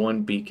think,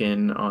 1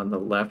 beacon on the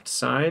left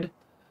side.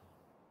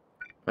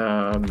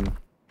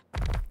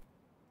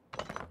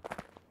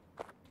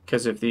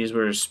 Because if these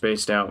were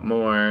spaced out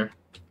more,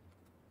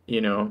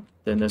 you know,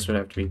 then this would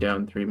have to be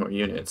down 3 more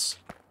units.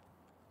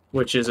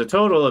 Which is a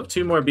total of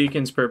 2 more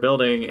beacons per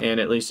building,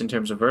 and at least in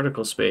terms of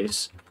vertical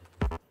space,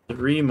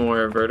 3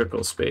 more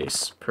vertical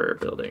space per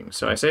building.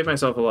 So I save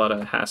myself a lot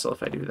of hassle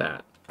if I do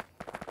that.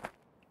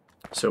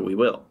 So we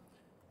will.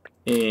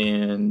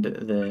 And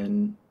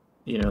then,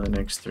 you know, the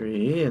next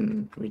 3,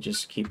 and we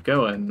just keep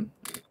going.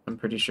 I'm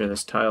pretty sure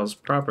this tiles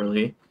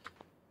properly.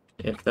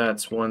 If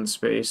that's 1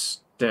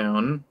 space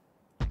down,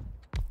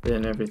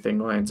 then everything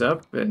lines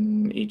up,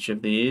 and each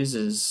of these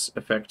is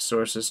effect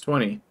source is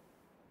 20.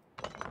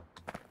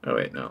 Oh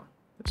wait, no.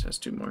 This has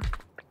 2 more.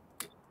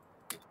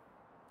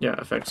 Yeah,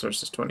 effect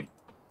source is 20.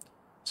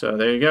 So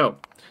there you go.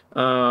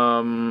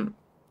 And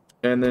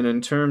then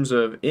in terms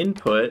of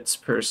inputs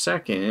per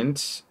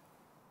second,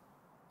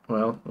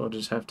 well, we'll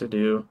just have to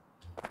do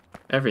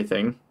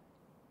everything.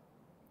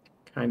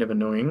 Kind of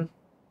annoying.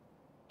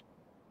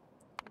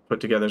 Put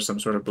together some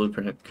sort of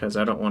blueprint, because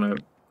I don't want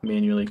to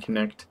manually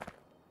connect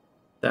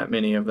that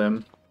many of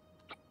them.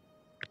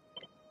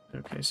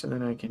 Okay, so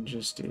then I can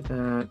just do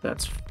that.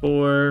 That's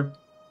 4.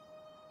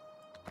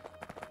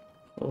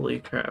 Holy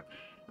crap.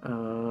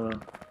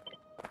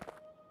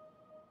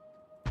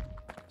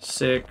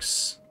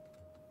 6,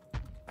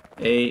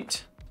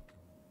 8,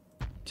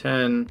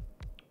 10,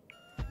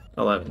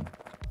 11.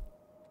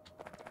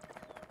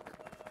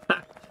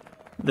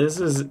 This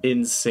is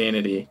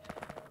insanity.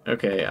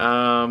 Okay,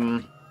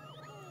 wow.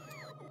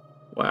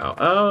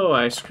 Oh,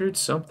 I screwed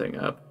something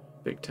up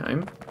big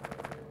time.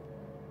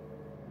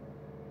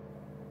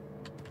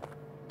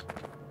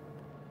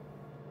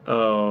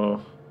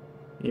 Oh,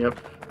 yep.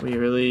 We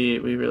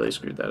really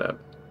screwed that up.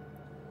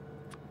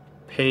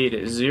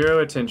 Paid 0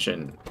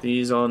 attention.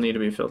 These all need to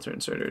be filter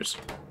inserters.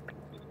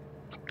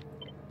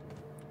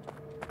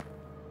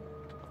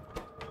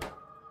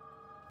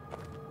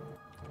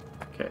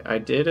 Okay, I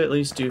did at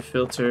least do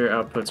filter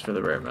outputs for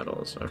the rare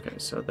metals. Okay,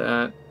 so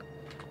that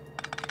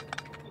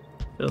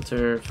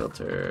filter.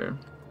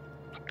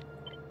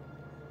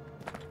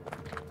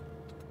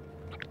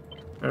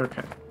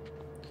 Okay.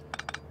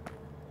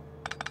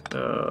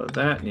 So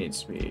that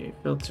needs to be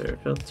filter.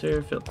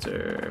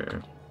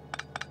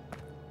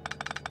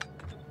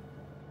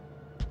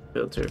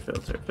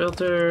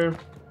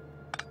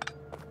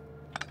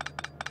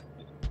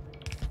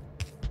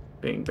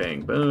 Bing,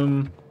 bang,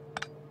 boom.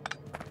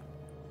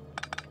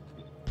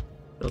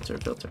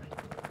 Filter.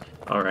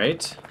 All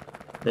right.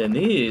 Then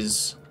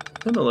these,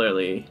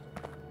 similarly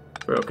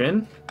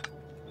broken,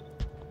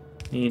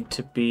 need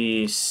to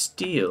be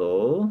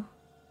steel.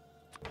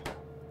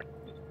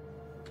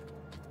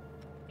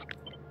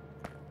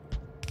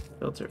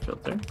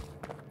 Filter.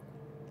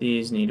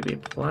 These need to be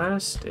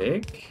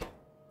plastic.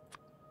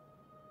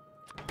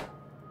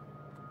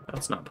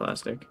 That's not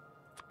plastic.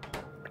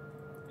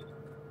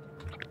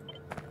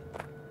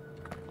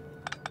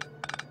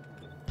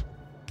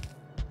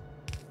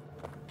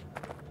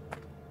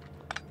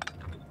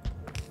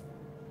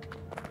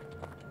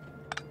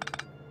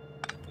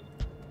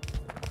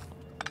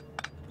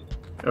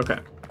 Okay.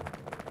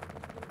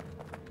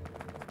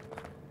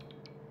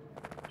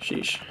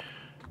 Sheesh.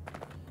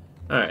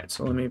 Alright,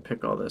 so let me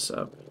pick all this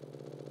up.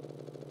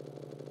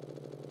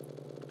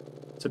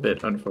 It's a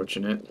bit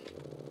unfortunate.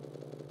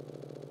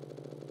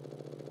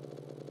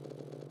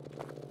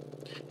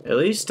 At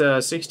least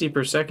 60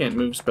 per second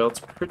moves belts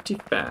pretty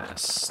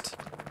fast.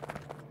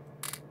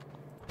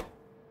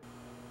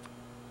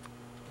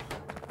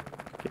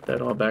 Get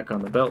that all back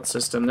on the belt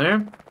system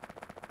there.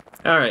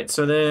 Alright,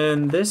 so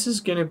then this is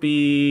going to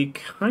be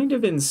kind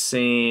of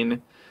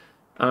insane.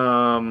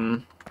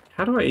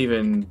 How do I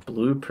even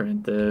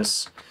blueprint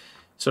this?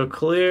 So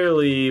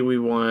clearly we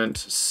want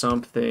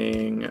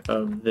something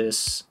of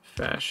this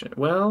fashion.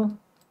 Well,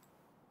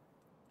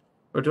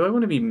 or do I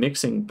want to be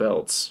mixing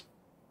belts?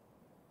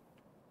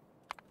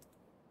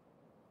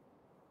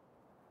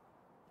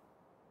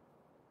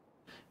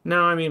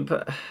 No, I mean,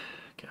 but,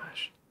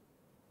 gosh.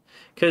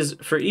 Because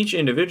for each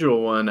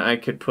individual one, I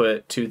could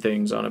put 2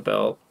 things on a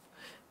belt.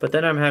 But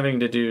then I'm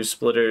having to do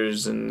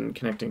splitters and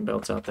connecting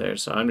belts out there,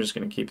 so I'm just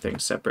going to keep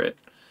things separate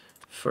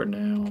for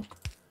now.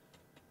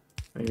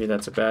 Maybe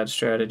that's a bad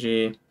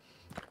strategy.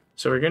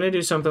 So we're going to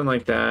do something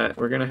like that.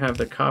 We're going to have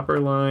the copper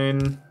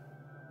line.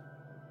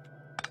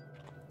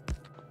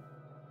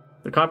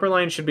 The copper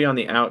line should be on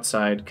the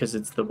outside because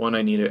it's the one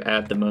I need to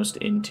add the most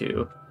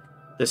into.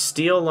 The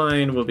steel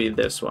line will be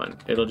this one.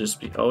 It'll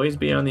just always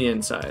be on the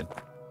inside.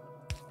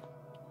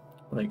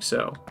 Like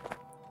so.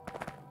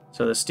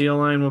 So the steel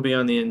line will be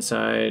on the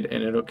inside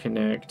and it'll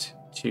connect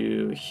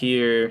to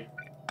here,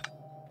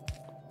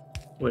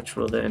 which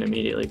will then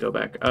immediately go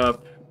back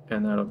up,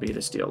 and that'll be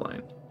the steel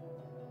line.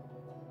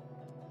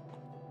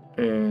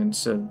 And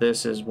so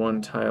this is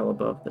one tile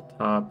above the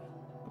top,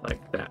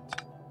 like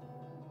that.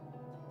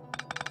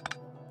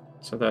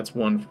 So that's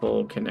one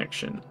full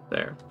connection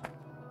there.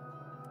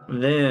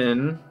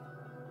 Then,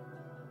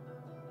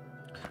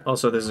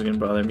 also this is going to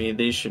bother me,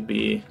 these should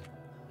be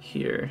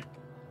here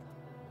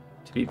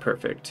to be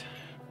perfect.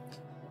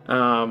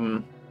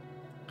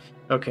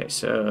 Okay,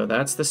 so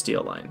that's the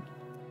steel line.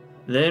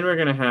 Then we're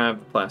going to have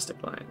the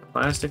plastic line. The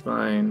plastic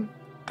line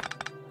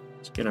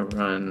is going to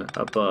run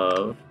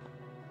above,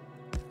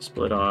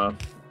 split off,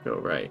 go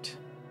right.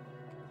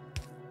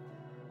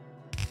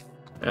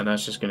 And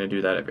that's just going to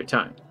do that every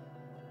time.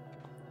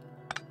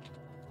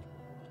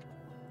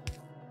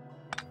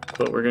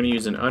 But we're going to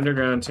use an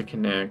underground to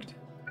connect.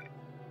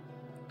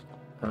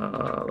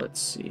 Let's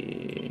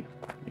see.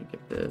 Let me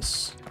get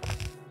this.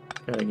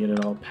 Gotta get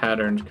it all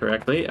patterned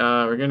correctly.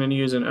 We're going to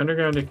use an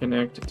underground to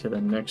connect to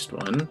the next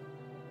one.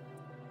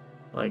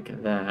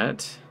 like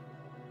that.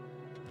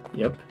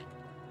 Yep.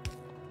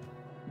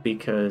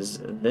 Because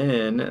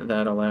then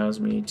that allows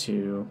me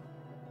to...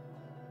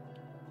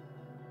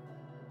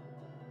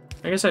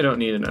 I guess I don't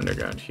need an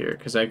underground here,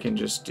 because I can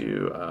just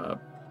do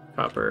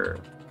copper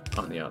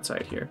on the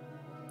outside here.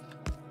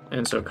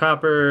 And so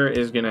copper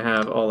is going to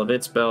have all of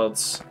its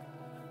belts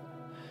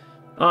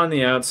on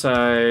the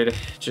outside,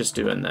 just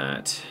doing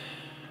that.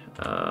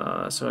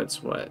 So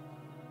it's what?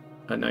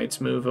 A knight's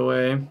move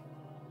away.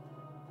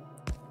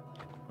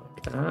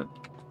 Like that.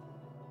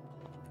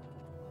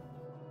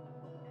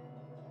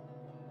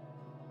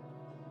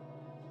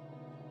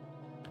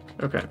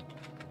 Okay.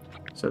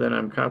 So then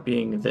I'm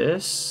copying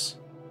this.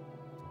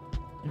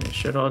 And it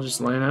should all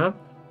just line up.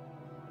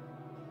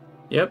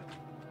 Yep.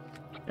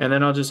 And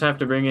then I'll just have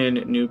to bring in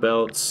new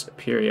belts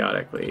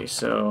periodically.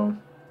 So,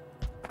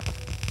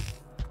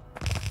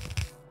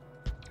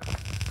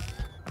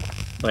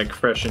 like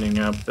freshening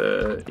up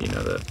the, you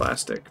know, the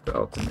plastic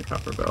belt and the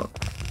copper belt.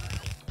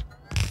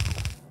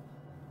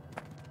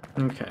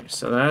 Okay,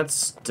 so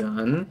that's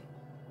done.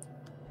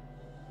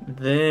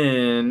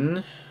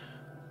 Then,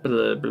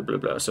 blah, blah, blah,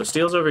 blah. So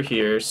steel's over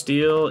here.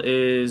 Steel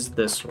is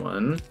this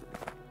one.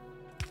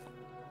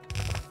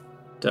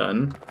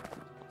 Done.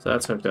 So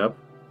that's hooked up.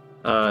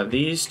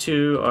 These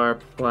two are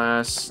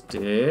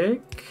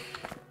plastic.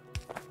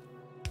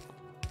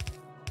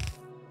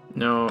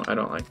 No, I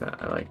don't like that.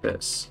 I like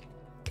this.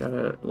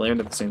 Gotta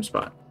land at the same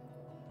spot.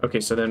 Okay,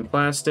 so then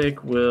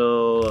plastic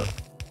will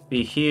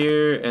be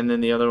here, and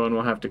then the other one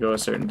will have to go a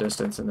certain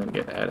distance and then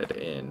get added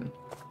in.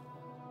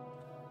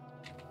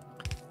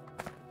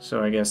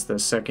 So I guess the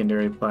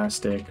secondary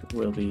plastic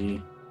will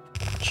be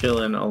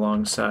chilling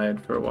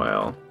alongside for a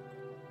while.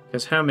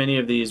 Because how many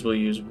of these will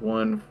use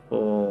one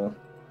full...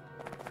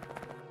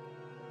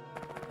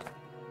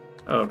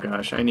 Oh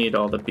gosh, I need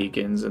all the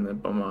beacons and the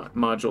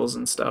modules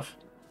and stuff.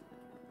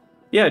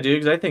 Yeah,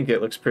 dudes, I think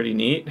it looks pretty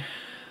neat.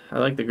 I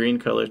like the green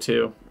color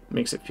too.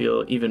 Makes it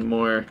feel even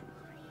more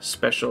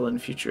special and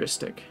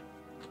futuristic.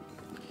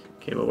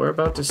 Okay, but we're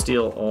about to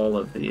steal all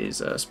of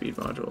these speed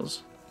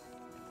modules.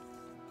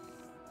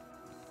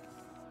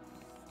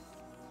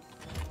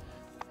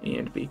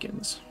 And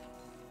beacons.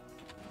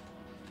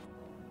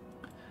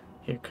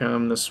 Here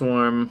come the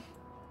swarm.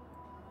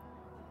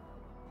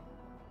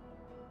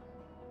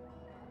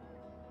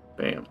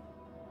 Bam.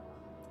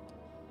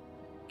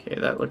 Okay,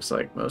 that looks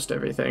like most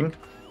everything.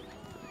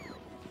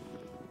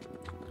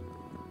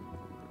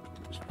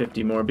 There's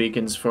 50 more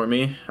beacons for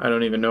me. I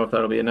don't even know if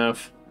that'll be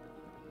enough.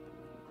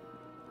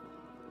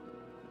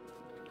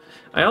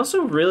 I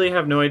also really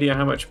have no idea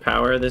how much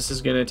power this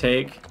is going to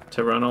take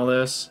to run all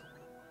this.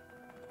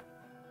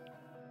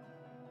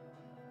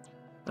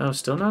 Oh,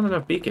 still not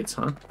enough beacons,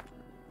 huh?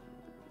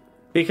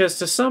 Because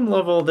to some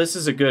level, this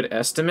is a good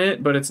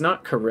estimate, but it's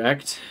not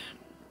correct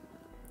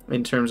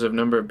in terms of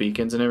number of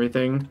beacons and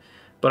everything.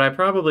 But I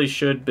probably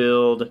should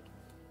build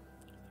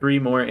 3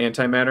 more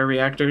antimatter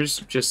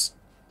reactors just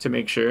to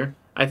make sure.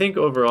 I think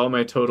overall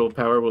my total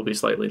power will be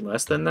slightly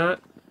less than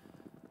that.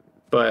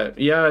 But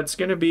yeah, it's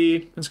gonna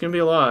be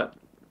a lot.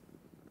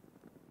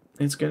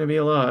 It's gonna be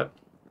a lot.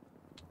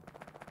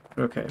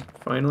 Okay,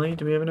 finally,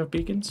 do we have enough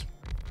beacons?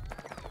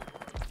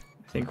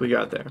 I think we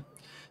got there.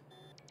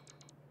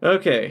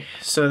 Okay,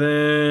 so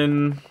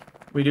then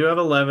we do have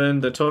 11.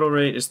 The total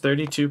rate is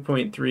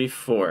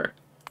 32.34.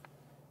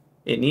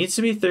 It needs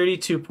to be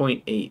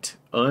 32.8,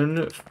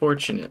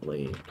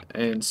 unfortunately.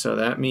 And so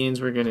that means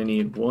we're going to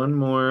need one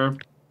more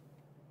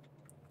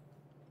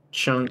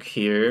chunk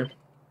here.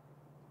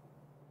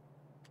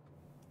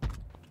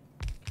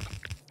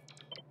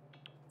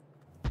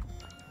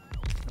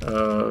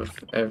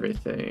 Of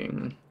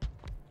everything.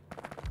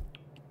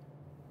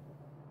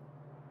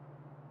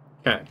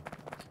 Okay.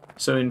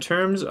 So in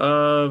terms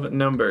of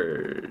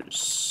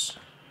numbers,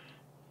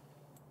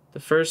 the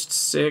first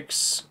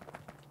 6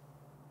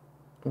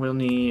 will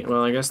need,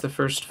 well, I guess the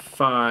first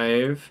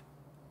 5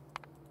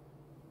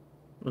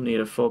 will need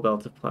a full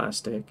belt of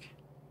plastic.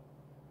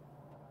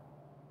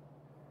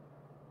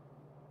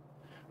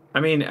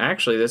 I mean,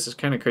 actually, this is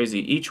kind of crazy.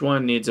 Each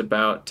one needs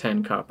about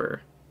 10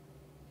 copper.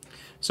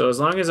 So as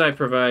long as I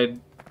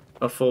provide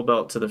a full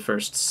belt to the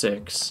first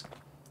 6,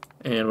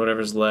 and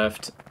whatever's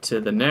left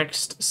to the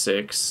next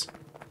 6,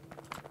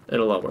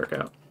 it'll all work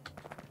out.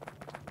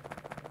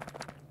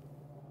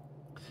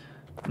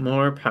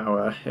 More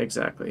power,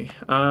 exactly.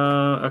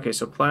 Okay,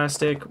 so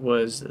plastic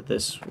was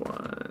this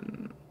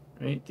one,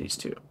 right? These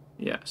two,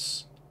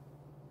 yes.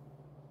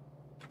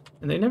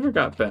 And they never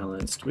got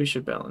balanced. We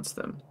should balance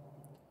them.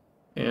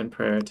 And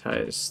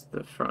prioritize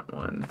the front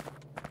one.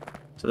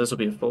 So this will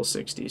be a full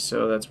 60.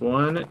 So that's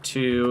 1,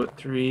 2,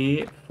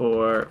 3,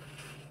 4.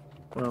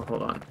 Well,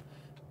 hold on.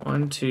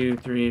 1, 2,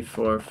 3,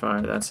 4,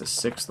 5. That's a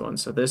 6th one.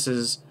 So this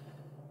is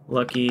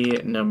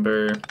lucky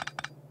number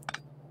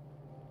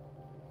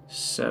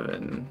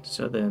 7.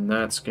 So then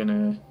that's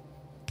gonna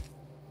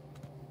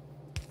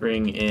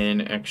bring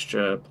in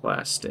extra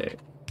plastic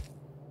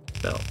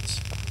belts.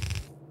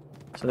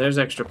 So there's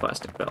extra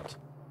plastic belt.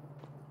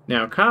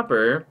 Now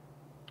copper,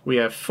 we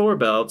have 4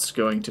 belts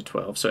going to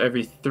 12. So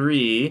every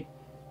 3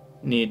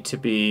 need to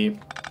be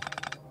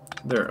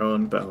their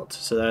own belt.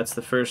 So that's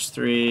the first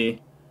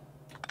 3,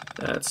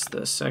 that's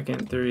the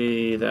second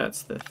 3,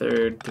 that's the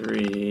third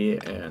 3,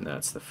 and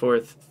that's the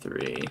fourth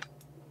 3.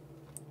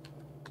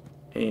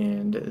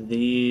 And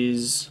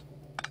these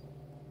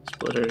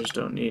splitters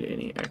don't need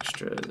any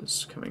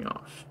extras coming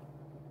off.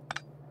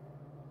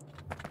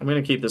 I'm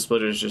going to keep the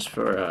splitters just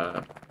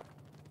for,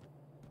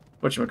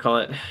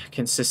 whatchamacallit,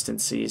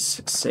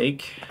 consistency's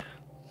sake.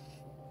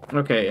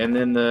 Okay, and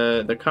then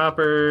the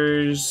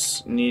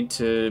coppers need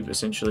to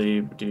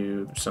essentially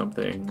do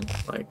something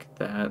like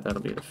that.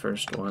 That'll be the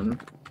first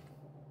one.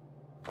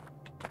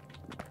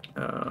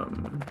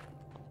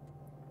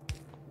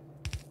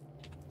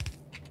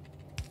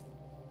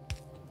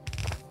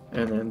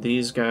 And then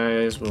these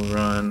guys will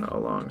run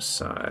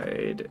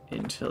alongside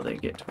until they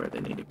get to where they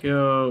need to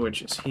go,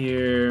 which is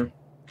here.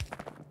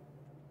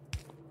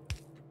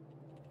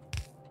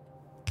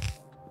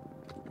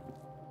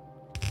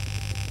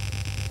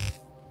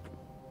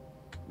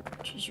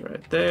 Which is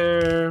right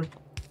there.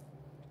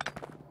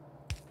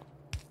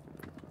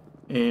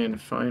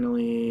 And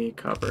finally,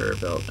 copper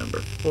belt number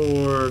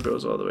 4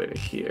 goes all the way to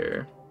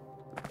here.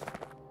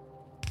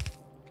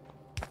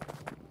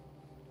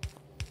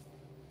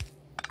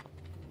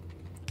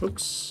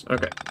 Oops.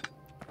 Okay.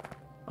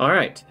 All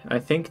right. I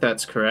think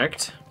that's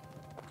correct.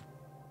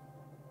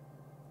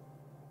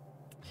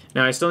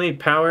 Now I still need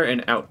power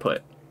and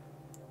output.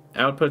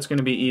 Output's going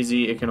to be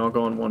easy. It can all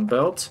go on one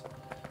belt.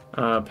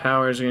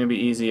 Power is going to be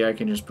easy. I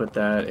can just put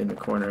that in the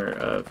corner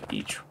of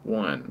each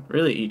one.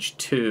 Really, each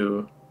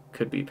 2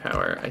 could be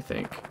power, I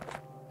think,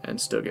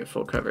 and still get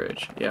full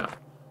coverage. Yeah.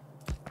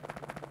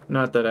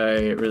 Not that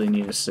I really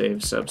need to save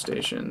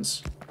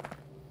substations.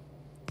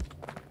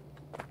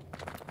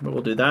 But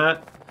we'll do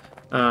that.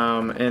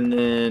 And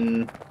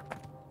then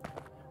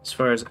as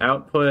far as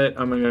output,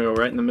 I'm going to go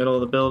right in the middle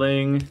of the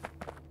building,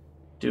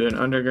 do an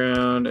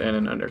underground and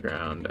an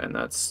underground, and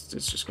it's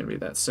just going to be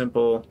that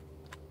simple.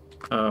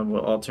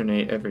 We'll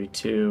alternate every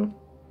 2.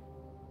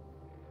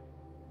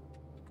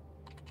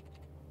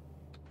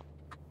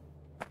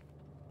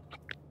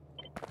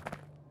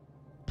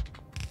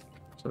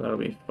 So that'll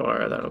be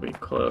far, that'll be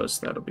close,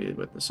 that'll be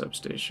with the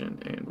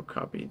substation, and we'll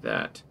copy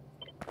that.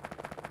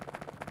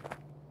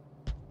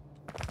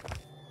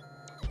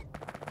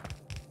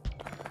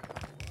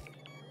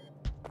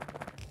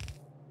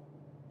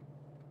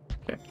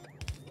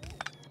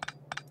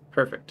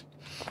 Perfect.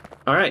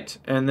 All right,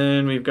 and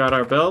then we've got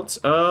our belt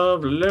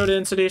of low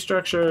density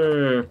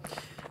structure.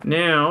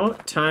 Now,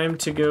 time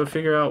to go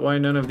figure out why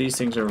none of these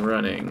things are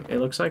running. It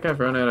looks like I've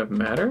run out of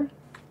matter.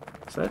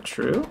 Is that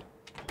true?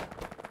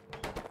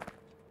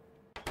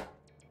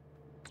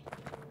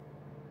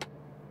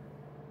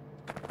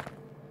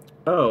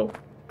 Oh.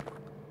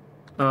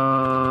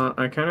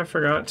 I kind of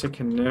forgot to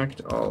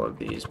connect all of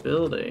these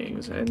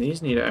buildings, and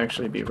these need to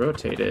actually be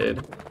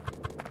rotated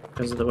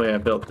because of the way I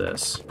built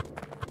this.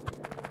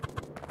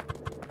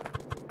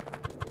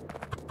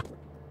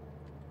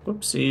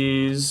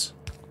 Whoopsies.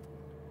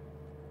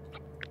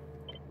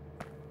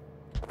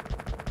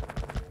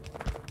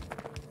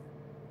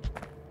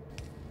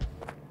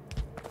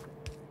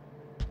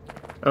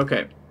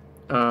 Okay.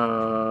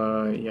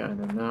 Yeah, and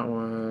then that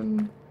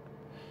one.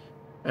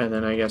 And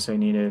then I guess I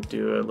need to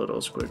do a little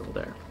squiggle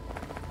there.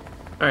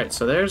 Alright,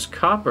 so there's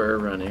copper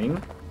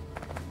running.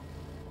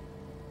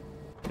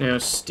 Now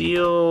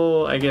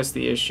steel, I guess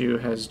the issue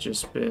has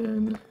just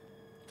been...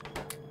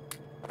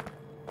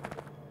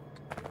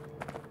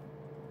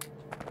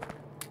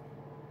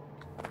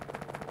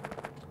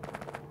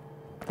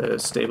 the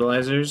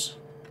stabilizers.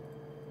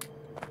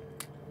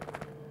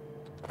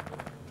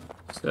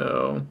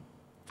 So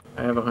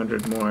I have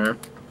 100 more.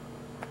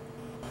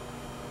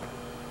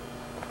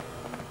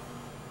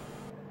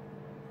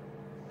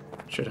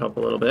 Should help a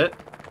little bit.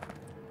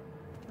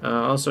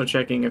 Also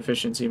checking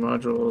efficiency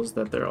modules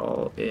that they're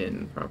all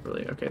in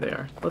properly. Okay, they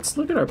are. Let's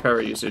look at our power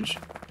usage.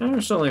 Now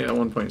we're still only at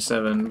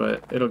 1.7,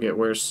 but it'll get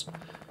worse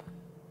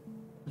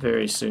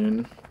very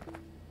soon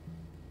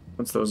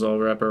once those all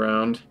wrap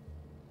around.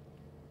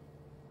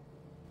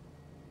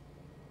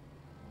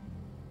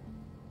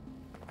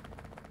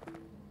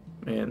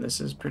 Man,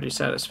 this is pretty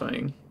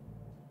satisfying.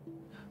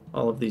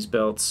 All of these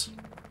belts.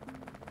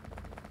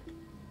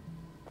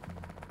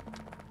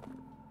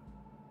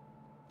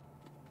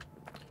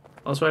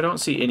 Also, I don't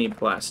see any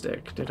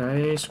plastic. Did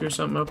I screw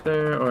something up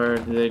there, or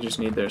do they just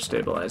need their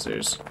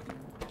stabilizers?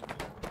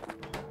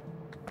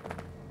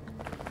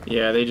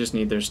 Yeah, they just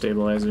need their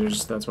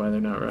stabilizers. That's why they're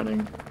not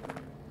running.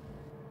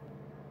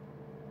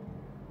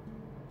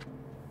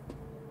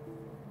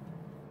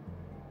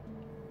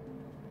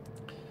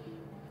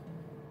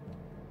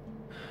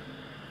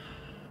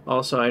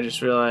 Also, I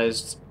just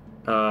realized,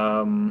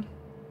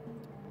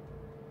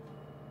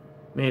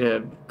 made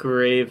a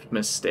grave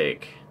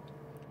mistake.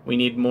 We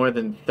need more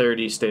than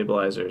 30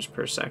 stabilizers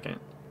per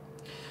second.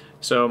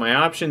 So my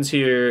options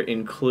here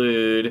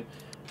include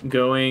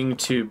going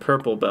to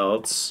purple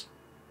belts,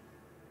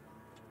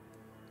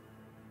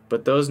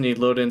 but those need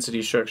low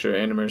density structure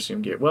and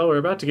immersium gear. Well, we're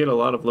about to get a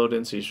lot of low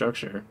density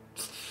structure.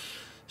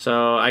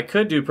 So I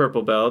could do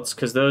purple belts,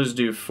 because those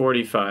do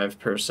 45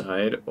 per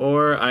side,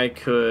 or I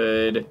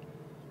could...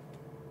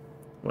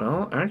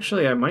 Well,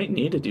 actually, I might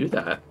need to do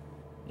that.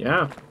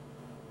 Yeah.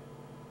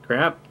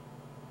 Crap.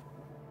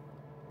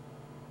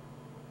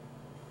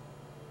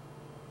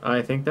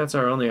 I think that's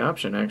our only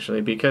option,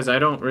 actually, because I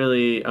don't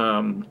really,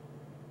 I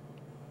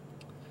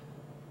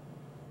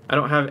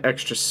don't have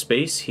extra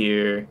space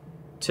here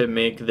to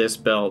make this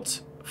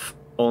belt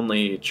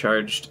only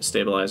charged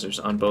stabilizers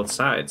on both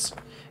sides.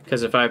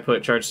 Because if I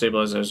put charged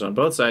stabilizers on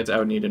both sides, I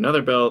would need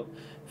another belt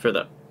for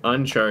the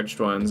uncharged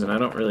ones, and I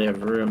don't really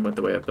have room with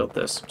the way I've built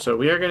this. So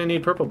we are going to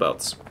need purple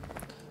belts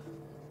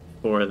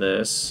for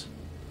this.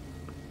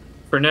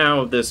 For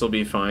now, this will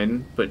be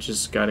fine, but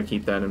just got to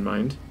keep that in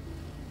mind.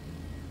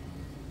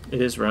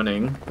 It is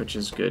running, which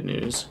is good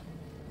news.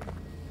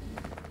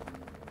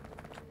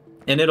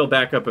 And it'll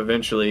back up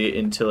eventually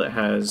until it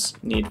has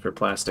need for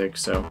plastic,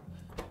 so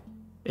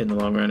in the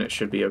long run it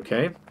should be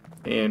okay.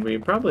 And we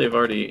probably have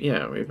already,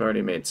 yeah, we've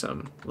already made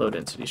some low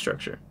density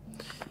structure.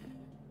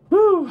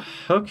 Woo!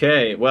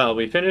 Okay, well,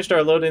 we finished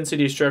our low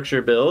density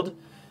structure build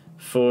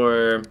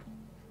for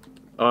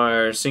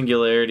our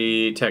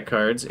Singularity tech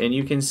cards, and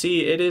you can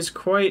see it is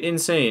quite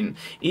insane.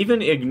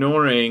 Even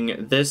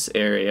ignoring this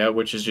area,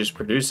 which is just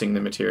producing the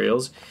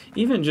materials,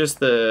 even just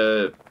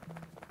the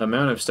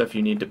amount of stuff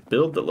you need to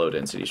build the low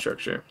density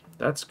structure.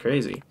 That's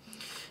crazy.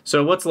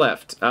 So what's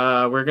left?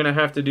 We're going to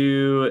have to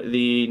do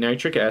the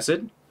nitric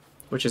acid,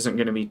 which isn't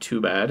going to be too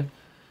bad.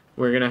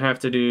 We're going to have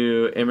to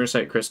do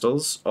emersite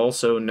crystals,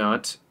 also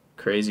not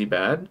crazy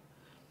bad.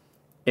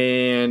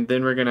 And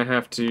then we're going to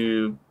have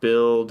to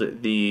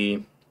build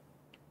the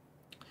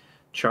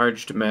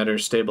charged matter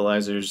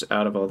stabilizers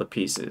out of all the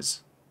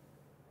pieces.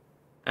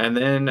 And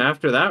then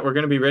after that, we're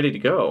going to be ready to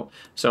go.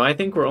 So I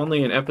think we're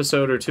only an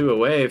episode or two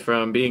away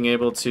from being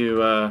able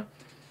to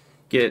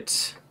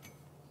get...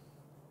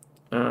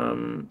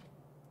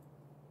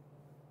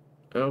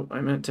 Oh,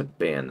 I meant to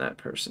ban that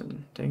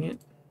person. Dang it.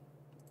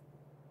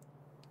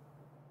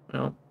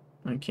 Well,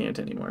 I can't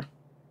anymore.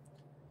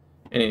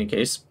 In any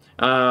case,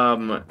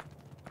 yeah,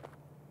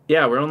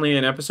 we're only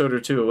an episode or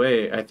two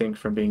away, I think,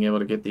 from being able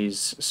to get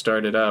these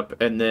started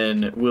up. And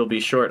then we'll be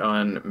short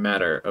on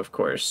matter, of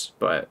course,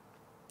 but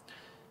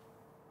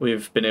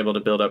we've been able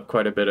to build up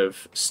quite a bit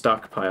of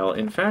stockpile.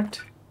 In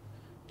fact,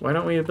 why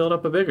don't we build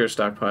up a bigger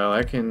stockpile?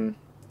 I can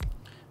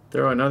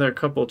throw another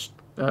couple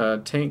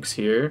tanks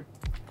here.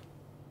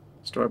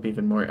 Store up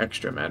even more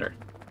extra matter.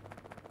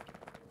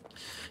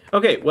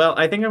 Okay, well,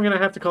 I think I'm going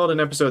to have to call it an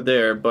episode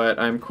there, but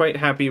I'm quite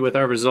happy with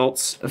our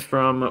results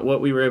from what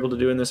we were able to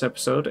do in this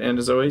episode. And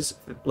as always,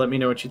 let me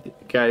know what you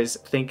guys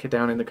think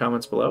down in the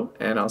comments below,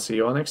 and I'll see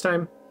you all next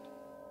time.